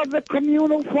 where are the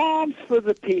communal farms for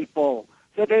the people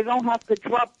so they don't have to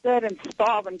drop dead and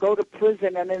starve and go to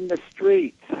prison and in the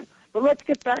streets? But let's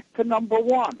get back to number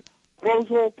 1, close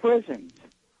all prisons.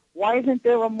 Why isn't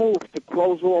there a move to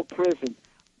close all prisons?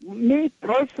 Me,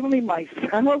 personally,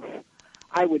 myself,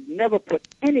 I would never put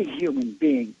any human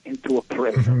being into a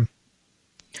prison.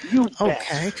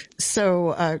 Okay.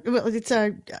 So, well, it's,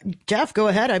 Jeff, go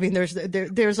ahead. I mean,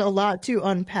 there's a lot to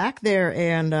unpack there,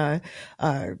 and,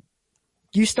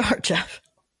 you start, Jeff.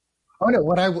 Oh no,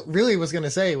 what I really was going to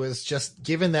say was just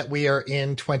given that we are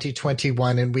in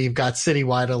 2021 and we've got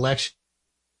citywide elections,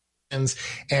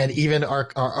 and even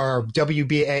our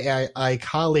WBAI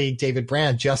colleague David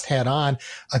Brand just had on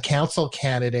a council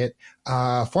candidate,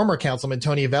 former councilman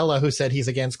Tony Avella, who said he's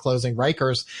against closing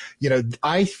Rikers. You know,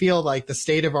 I feel like the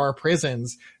state of our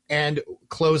prisons and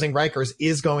closing Rikers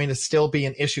is going to still be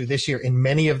an issue this year in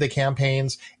many of the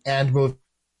campaigns and moving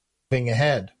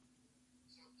ahead.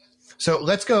 So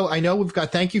let's go. I know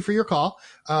thank you for your call.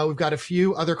 We've got a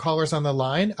few other callers on the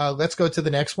line. Let's go to the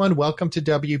next one. Welcome to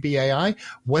WBAI.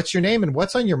 What's your name and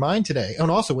what's on your mind today? And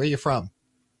also, where are you from?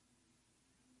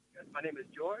 Yes, my name is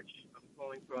George. I'm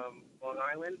calling from Long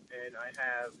Island, and I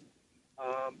have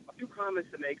a few comments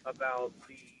to make about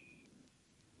the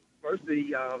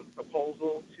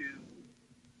proposal to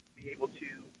be able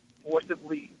to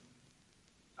forcibly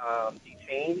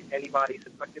detain anybody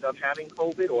suspected of having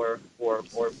COVID or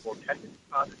tested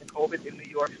positive COVID in New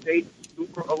York State.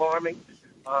 Super alarming.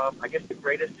 I guess the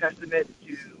greatest testament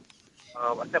to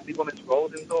Assemblywoman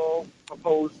Rosenthal's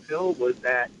proposed bill was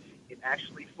that it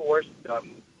actually forced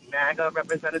MAGA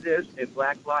representatives and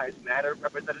Black Lives Matter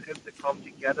representatives to come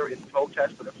together in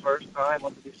protest for the first time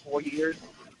over these 4 years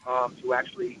to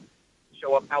actually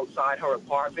show up outside her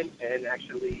apartment and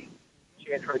actually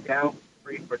chant her down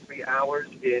for 3 hours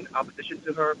in opposition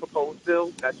to her proposed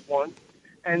bill. That's one.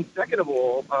 And second of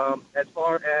all, as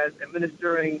far as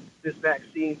administering this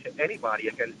vaccine to anybody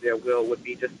against their will would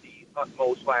be just the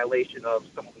utmost violation of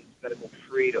someone's medical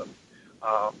freedom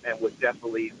and would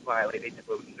definitely violate any type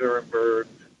of Nuremberg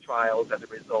trials as a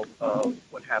result of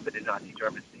what happened in Nazi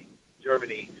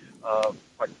Germany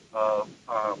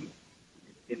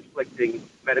inflicting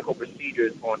medical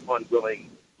procedures on unwilling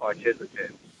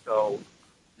participants. So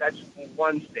that's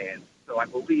one stance. So I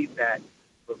believe that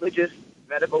religious,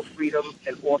 medical freedom,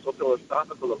 and also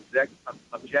philosophical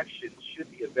objections should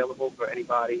be available for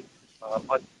anybody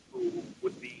who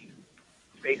would be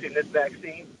facing this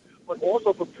vaccine, but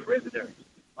also for prisoners.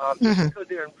 Just because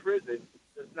they're in prison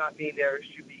does not mean they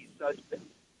should be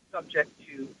subject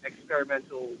to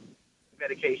experimental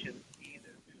medications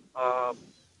either.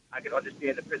 I can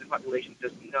understand the prison population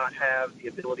does not have the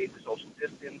ability to social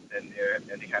distance, and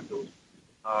they have those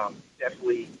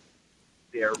definitely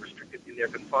they're restricted in their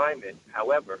confinement.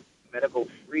 However, medical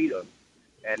freedom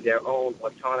and their own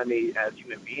autonomy as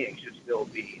human beings should still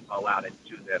be allowed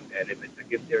to them. And if it's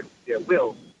against their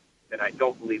will, then I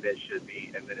don't believe it should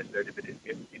be administered. If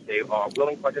they are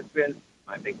willing participants,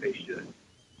 I think they should.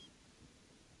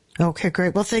 Okay,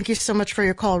 great. Well, thank you so much for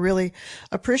your call. Really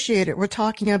appreciate it. We're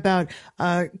talking about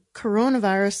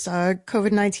coronavirus,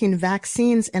 COVID-19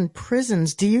 vaccines and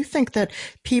prisons. Do you think that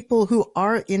people who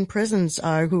are in prisons,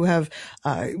 who have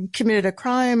committed a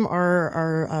crime or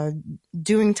are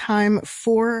doing time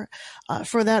for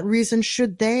that reason,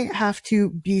 should they have to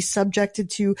be subjected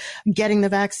to getting the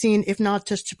vaccine, if not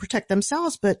just to protect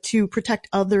themselves, but to protect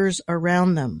others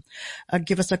around them?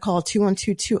 Give us a call,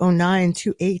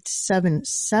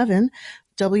 212-209-2877.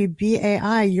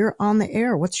 WBAI, you're on the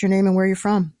air. What's your name and where are you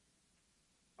from?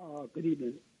 Good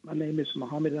evening. My name is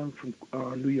Mohammed. I'm from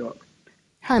New York.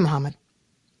 Hi, Mohammed.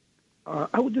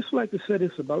 I would just like to say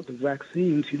this about the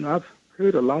vaccines. You know, I've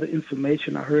heard a lot of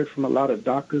information. I heard from a lot of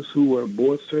doctors who were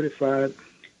board-certified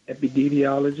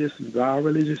epidemiologists and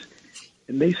virologists,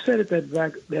 and they said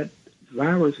that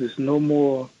virus is no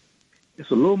more.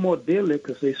 It's a little more deadly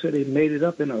because they said they made it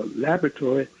up in a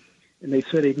laboratory, and they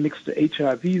said they mixed the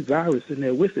HIV virus in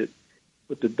there with it.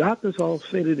 But the doctors all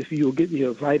say that if you're getting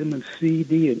your vitamin C,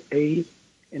 D, and A,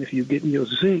 and if you're getting your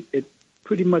zinc, it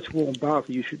pretty much won't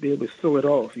bother you. You should be able to throw it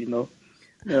off, you know.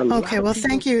 Okay, well,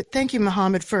 thank you,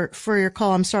 Mohammed, for your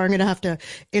call. I'm sorry, I'm going to have to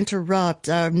interrupt.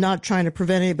 I'm not trying to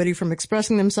prevent anybody from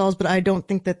expressing themselves, but I don't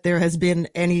think that there has been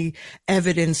any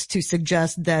evidence to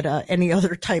suggest that any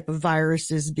other type of virus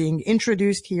is being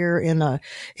introduced here in a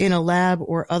lab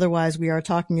or otherwise. We are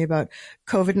talking about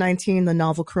COVID-19, the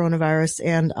novel coronavirus,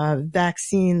 and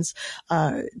vaccines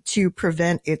to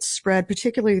prevent its spread,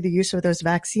 particularly the use of those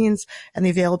vaccines and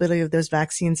the availability of those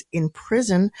vaccines in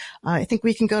prison. I think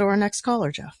we can go to our next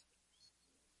caller, Jeff.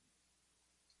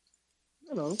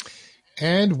 Hello.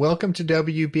 And welcome to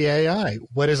WBAI.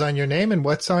 What is on your name and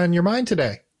what's on your mind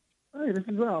today? Hi, this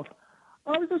is Ralph.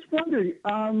 I was just wondering,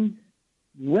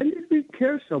 when did we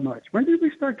care so much? When did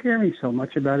we start caring so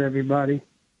much about everybody?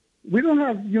 We don't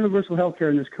have universal health care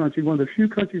in this country, one of the few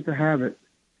countries to have it.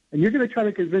 And you're going to try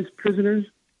to convince prisoners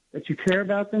that you care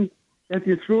about them? If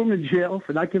you threw them in jail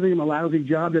for not giving them a lousy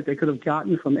job that they could have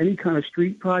gotten from any kind of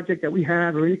street project that we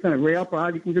have or any kind of rail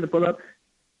project we're going to put up,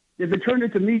 if they turned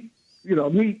into meat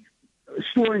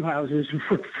storing houses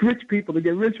for rich people to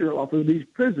get richer off of these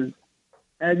prisons.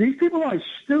 And these people are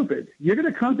stupid. You're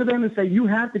going to come to them and say, you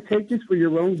have to take this for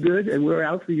your own good and we're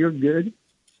out for your good.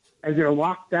 As they're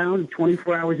locked down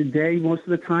 24 hours a day most of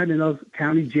the time in those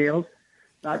county jails,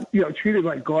 treated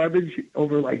like garbage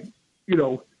over the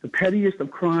pettiest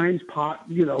of crimes, pot,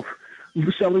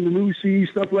 selling the Lucy,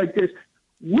 stuff like this.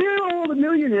 Where are all the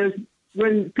millionaires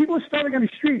when people are starving on the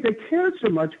street? They cared so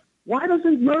much. Why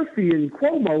doesn't Murphy and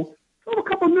Cuomo throw a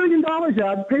couple $1 million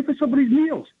out and pay for somebody's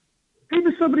meals? Pay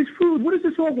for somebody's food. What is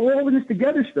this all in this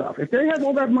together stuff? If they have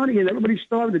all that money and everybody's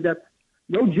starving to death,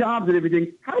 no jobs and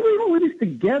everything, how do we all in this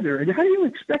together? And how do you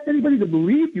expect anybody to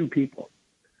believe you people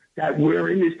that we're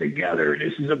in this together?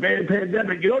 This is a bad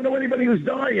pandemic. You don't know anybody who's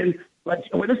dying. But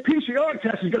when this PCR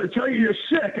test is going to tell you you're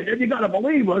sick, and then you got to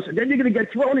believe us, and then you're going to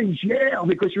get thrown in jail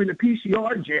because you're in the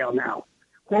PCR jail now.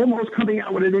 Cuomo's coming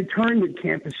out with an internment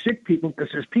camp for sick people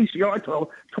because his PCR told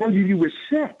you were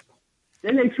sick.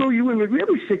 Then they throw you in with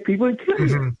really sick people and kill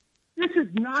you. This is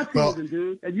Nazism,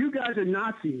 dude, and you guys are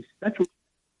Nazis. That's what.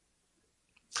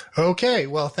 Okay,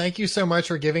 well, thank you so much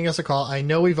for giving us a call. I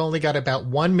know we've only got about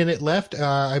 1 minute left.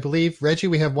 I believe, Reggie,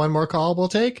 we have one more call we'll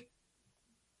take.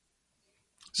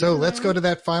 So let's go to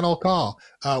that final call.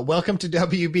 Welcome to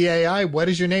WBAI. What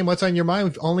is your name? What's on your mind?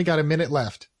 We've only got a minute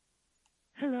left.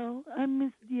 Hello, I'm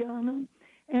Miss Diana,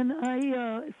 and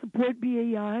I support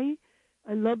BAI.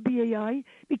 I love BAI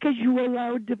because you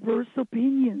allow diverse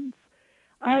opinions.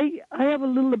 I have a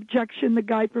little objection, the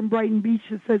guy from Brighton Beach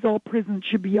that says all prisons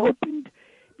should be opened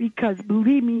because,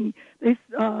 believe me,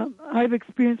 I've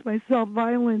experienced myself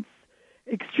violence,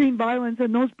 extreme violence,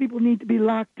 and those people need to be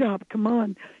locked up. Come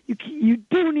on. You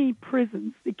do need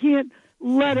prisons. They can't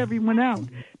let everyone out.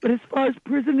 But as far as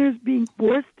prisoners being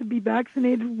forced to be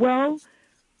vaccinated, well,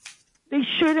 they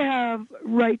should have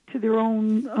right to their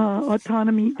own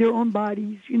autonomy, their own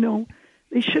bodies.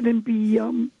 They shouldn't be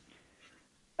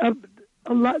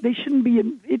They shouldn't be.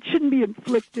 It shouldn't be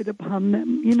inflicted upon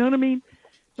them. You know what I mean?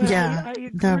 But yeah. I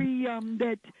agree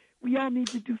that we all need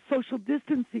to do social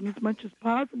distancing as much as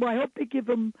possible. I hope they give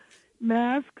them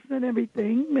masks and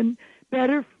everything and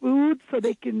better food so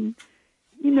they can,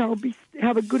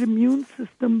 have a good immune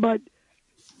system. But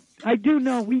I do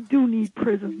know we do need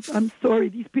prisons. I'm sorry.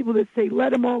 These people that say,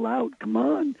 let them all out, come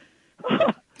on.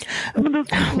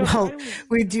 Well,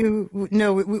 we do.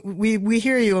 No, we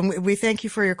hear you, and we thank you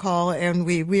for your call, and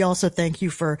we also thank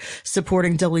you for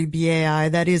supporting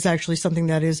WBAI. That is actually something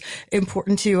that is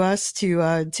important to us,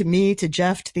 to me, to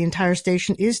Jeff, to the entire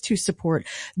station, is to support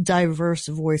diverse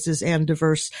voices and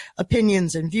diverse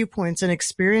opinions and viewpoints and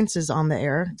experiences on the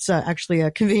air. It's actually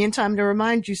a convenient time to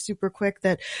remind you super quick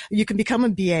that you can become a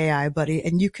BAI buddy,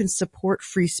 and you can support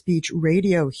free speech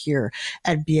radio here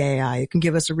at BAI. You can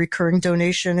give us a recurring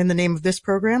donation in the name of this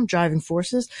program, Driving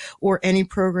Forces, or any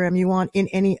program you want in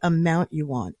any amount you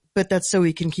want. But that's so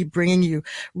we can keep bringing you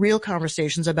real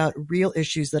conversations about real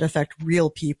issues that affect real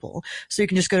people. So you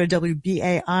can just go to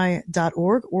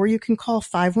WBAI.org, or you can call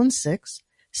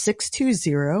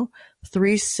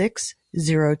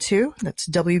 516-620-3602. That's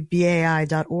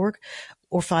WBAI.org,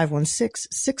 or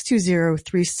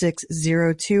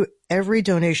 516-620-3602. Every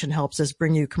donation helps us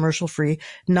bring you commercial-free,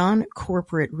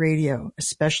 non-corporate radio,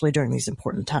 especially during these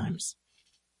important times.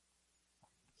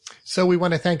 So we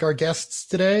want to thank our guests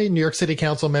today, New York City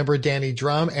Council member Danny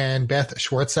Drum and Beth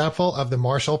Schwartzapfel of the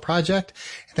Marshall Project.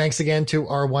 Thanks again to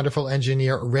our wonderful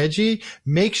engineer, Reggie.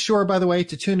 Make sure, by the way,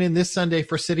 to tune in this Sunday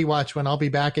for City Watch when I'll be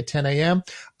back at 10 a.m.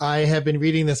 I have been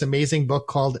reading this amazing book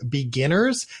called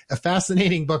Beginners, a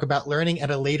fascinating book about learning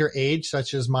at a later age,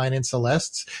 such as mine and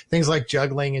Celeste's, things like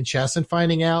juggling and chess, and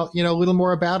finding out, a little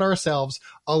more about ourselves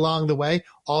along the way.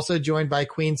 Also joined by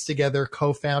Queens Together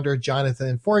co-founder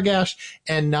Jonathan Forgash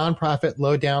and nonprofit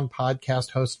Lowdown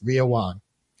podcast host Ria Wong.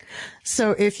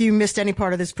 So if you missed any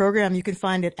part of this program, you can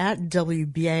find it at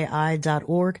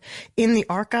WBAI.org. In the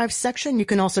archives section, you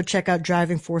can also check out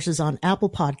Driving Forces on Apple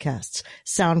Podcasts,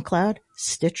 SoundCloud,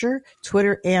 Stitcher,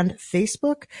 Twitter, and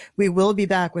Facebook. We will be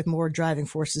back with more Driving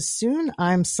Forces soon.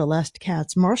 I'm Celeste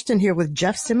Katz Marston here with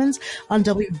Jeff Simmons on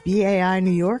WBAI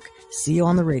New York. See you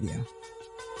on the radio.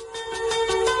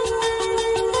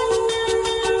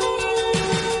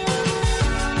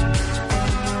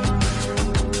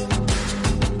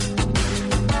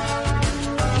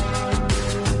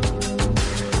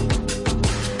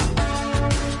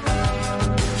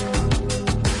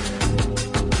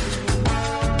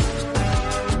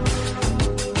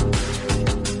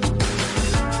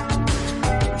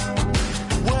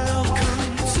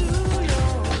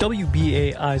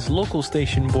 WBAI's local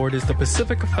station board is the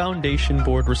Pacifica Foundation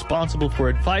board responsible for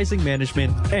advising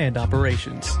management and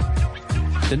operations.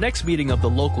 The next meeting of the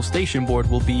local station board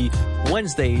will be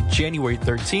Wednesday, January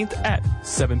 13th at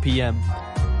 7 p.m.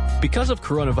 Because of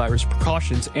coronavirus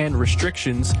precautions and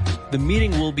restrictions, the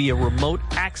meeting will be a remote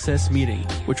access meeting,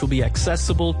 which will be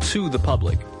accessible to the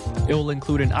public. It will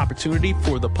include an opportunity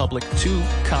for the public to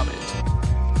comment.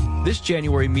 This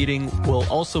January meeting will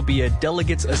also be a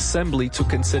delegates assembly to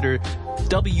consider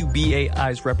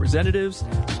WBAI's representatives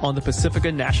on the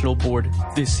Pacifica National Board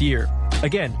this year.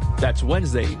 Again, that's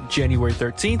Wednesday, January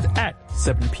 13th at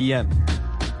 7 p.m.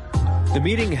 The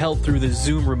meeting held through the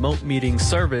Zoom remote meeting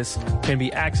service can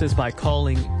be accessed by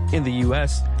calling in the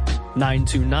U.S.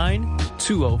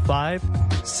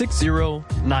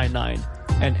 929-205-6099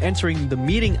 and entering the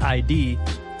meeting ID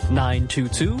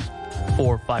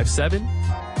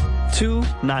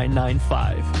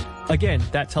 922-457-2995. Again,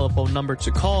 that telephone number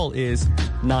to call is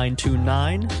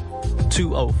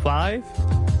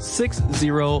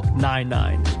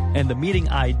 929-205-6099. And the meeting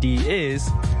ID is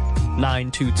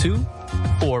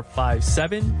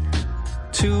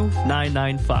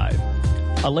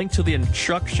 922-457-2995. A link to the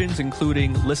instructions,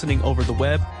 including listening over the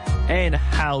web and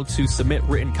how to submit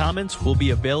written comments, will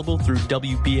be available through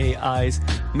WBAI's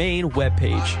main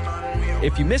webpage.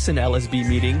 If you miss an LSB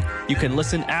meeting, you can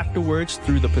listen afterwards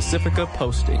through the Pacifica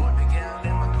posting.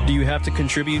 Do you have to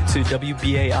contribute to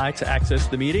WBAI to access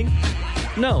the meeting?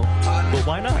 No, but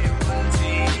why not?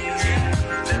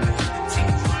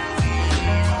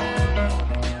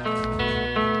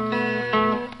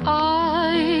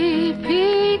 I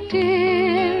peeked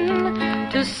in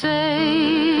to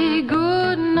say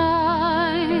good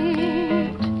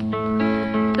night.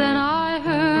 Then I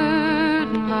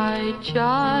heard my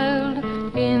child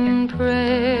in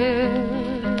prayer.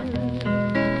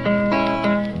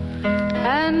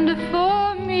 And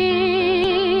for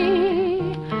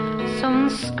me, some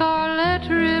scarlet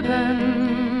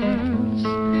ribbons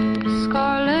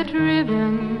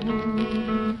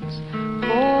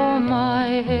for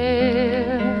my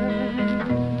hair.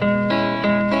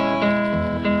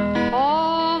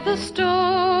 All the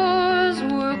stores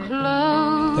were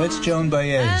closed. That's Joan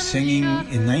Baez singing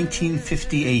in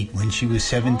 1958 when she was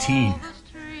 17.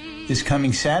 This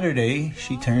coming Saturday,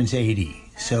 she turns 80.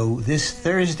 So this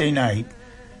Thursday night,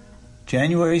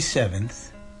 January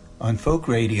 7th, on Folk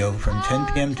Radio from 10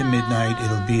 p.m. to midnight,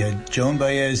 it'll be a Joan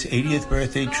Baez 80th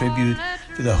birthday tribute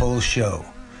for the whole show.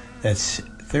 That's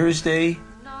Thursday,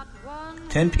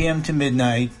 10 p.m. to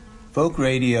midnight, Folk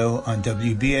Radio on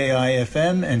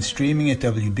WBAI-FM and streaming at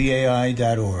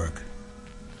WBAI.org.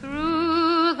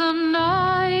 Through the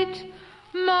night,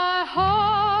 my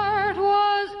heart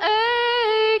was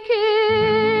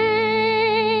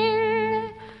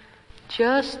aching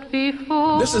just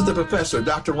before. This is the professor,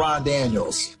 Dr. Ron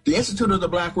Daniels. The Institute of the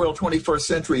Black World 21st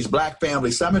Century's Black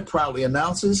Family Summit proudly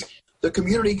announces the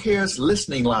Community Cares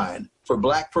Listening Line for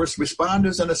Black first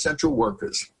responders and essential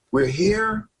workers. We're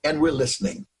here and we're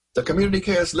listening. The Community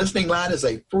Cares Listening Line is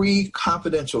a free,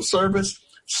 confidential service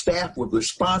staffed with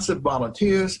responsive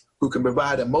volunteers who can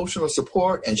provide emotional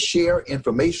support and share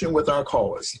information with our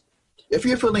callers. If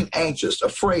you're feeling anxious,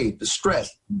 afraid,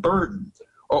 distressed, burdened,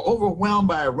 or overwhelmed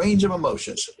by a range of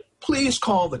emotions, please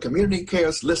call the Community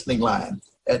Cares Listening Line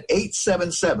at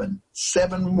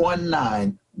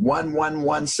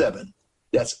 877-719-1117.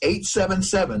 That's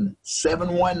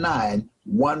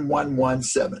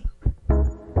 877-719-1117.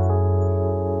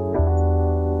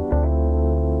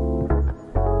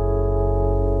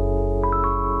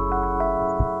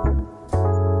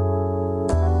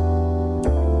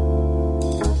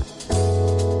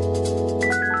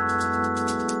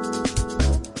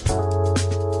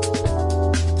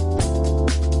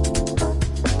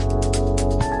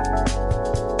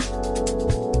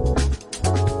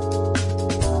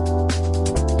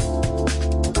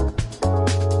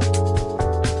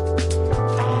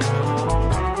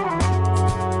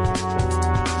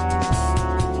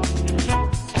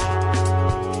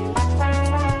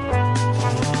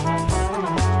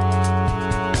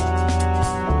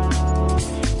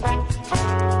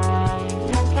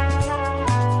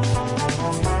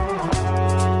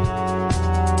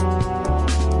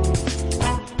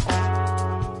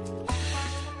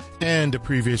 And the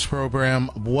previous program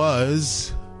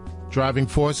was Driving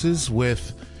Forces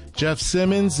with Jeff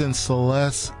Simmons and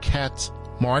Celeste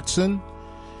Katz-Martin.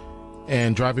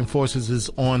 And Driving Forces is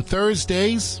on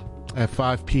Thursdays at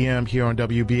 5 p.m. here on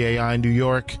WBAI New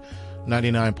York,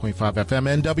 99.5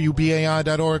 FM, and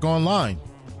WBAI.org online.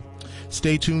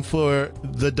 Stay tuned for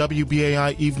the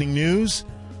WBAI Evening News,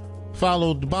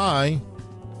 followed by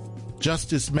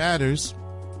Justice Matters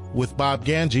with Bob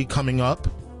Ganji coming up.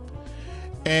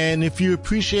 And if you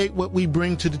appreciate what we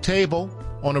bring to the table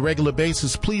on a regular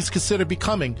basis, please consider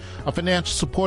becoming a financial supporter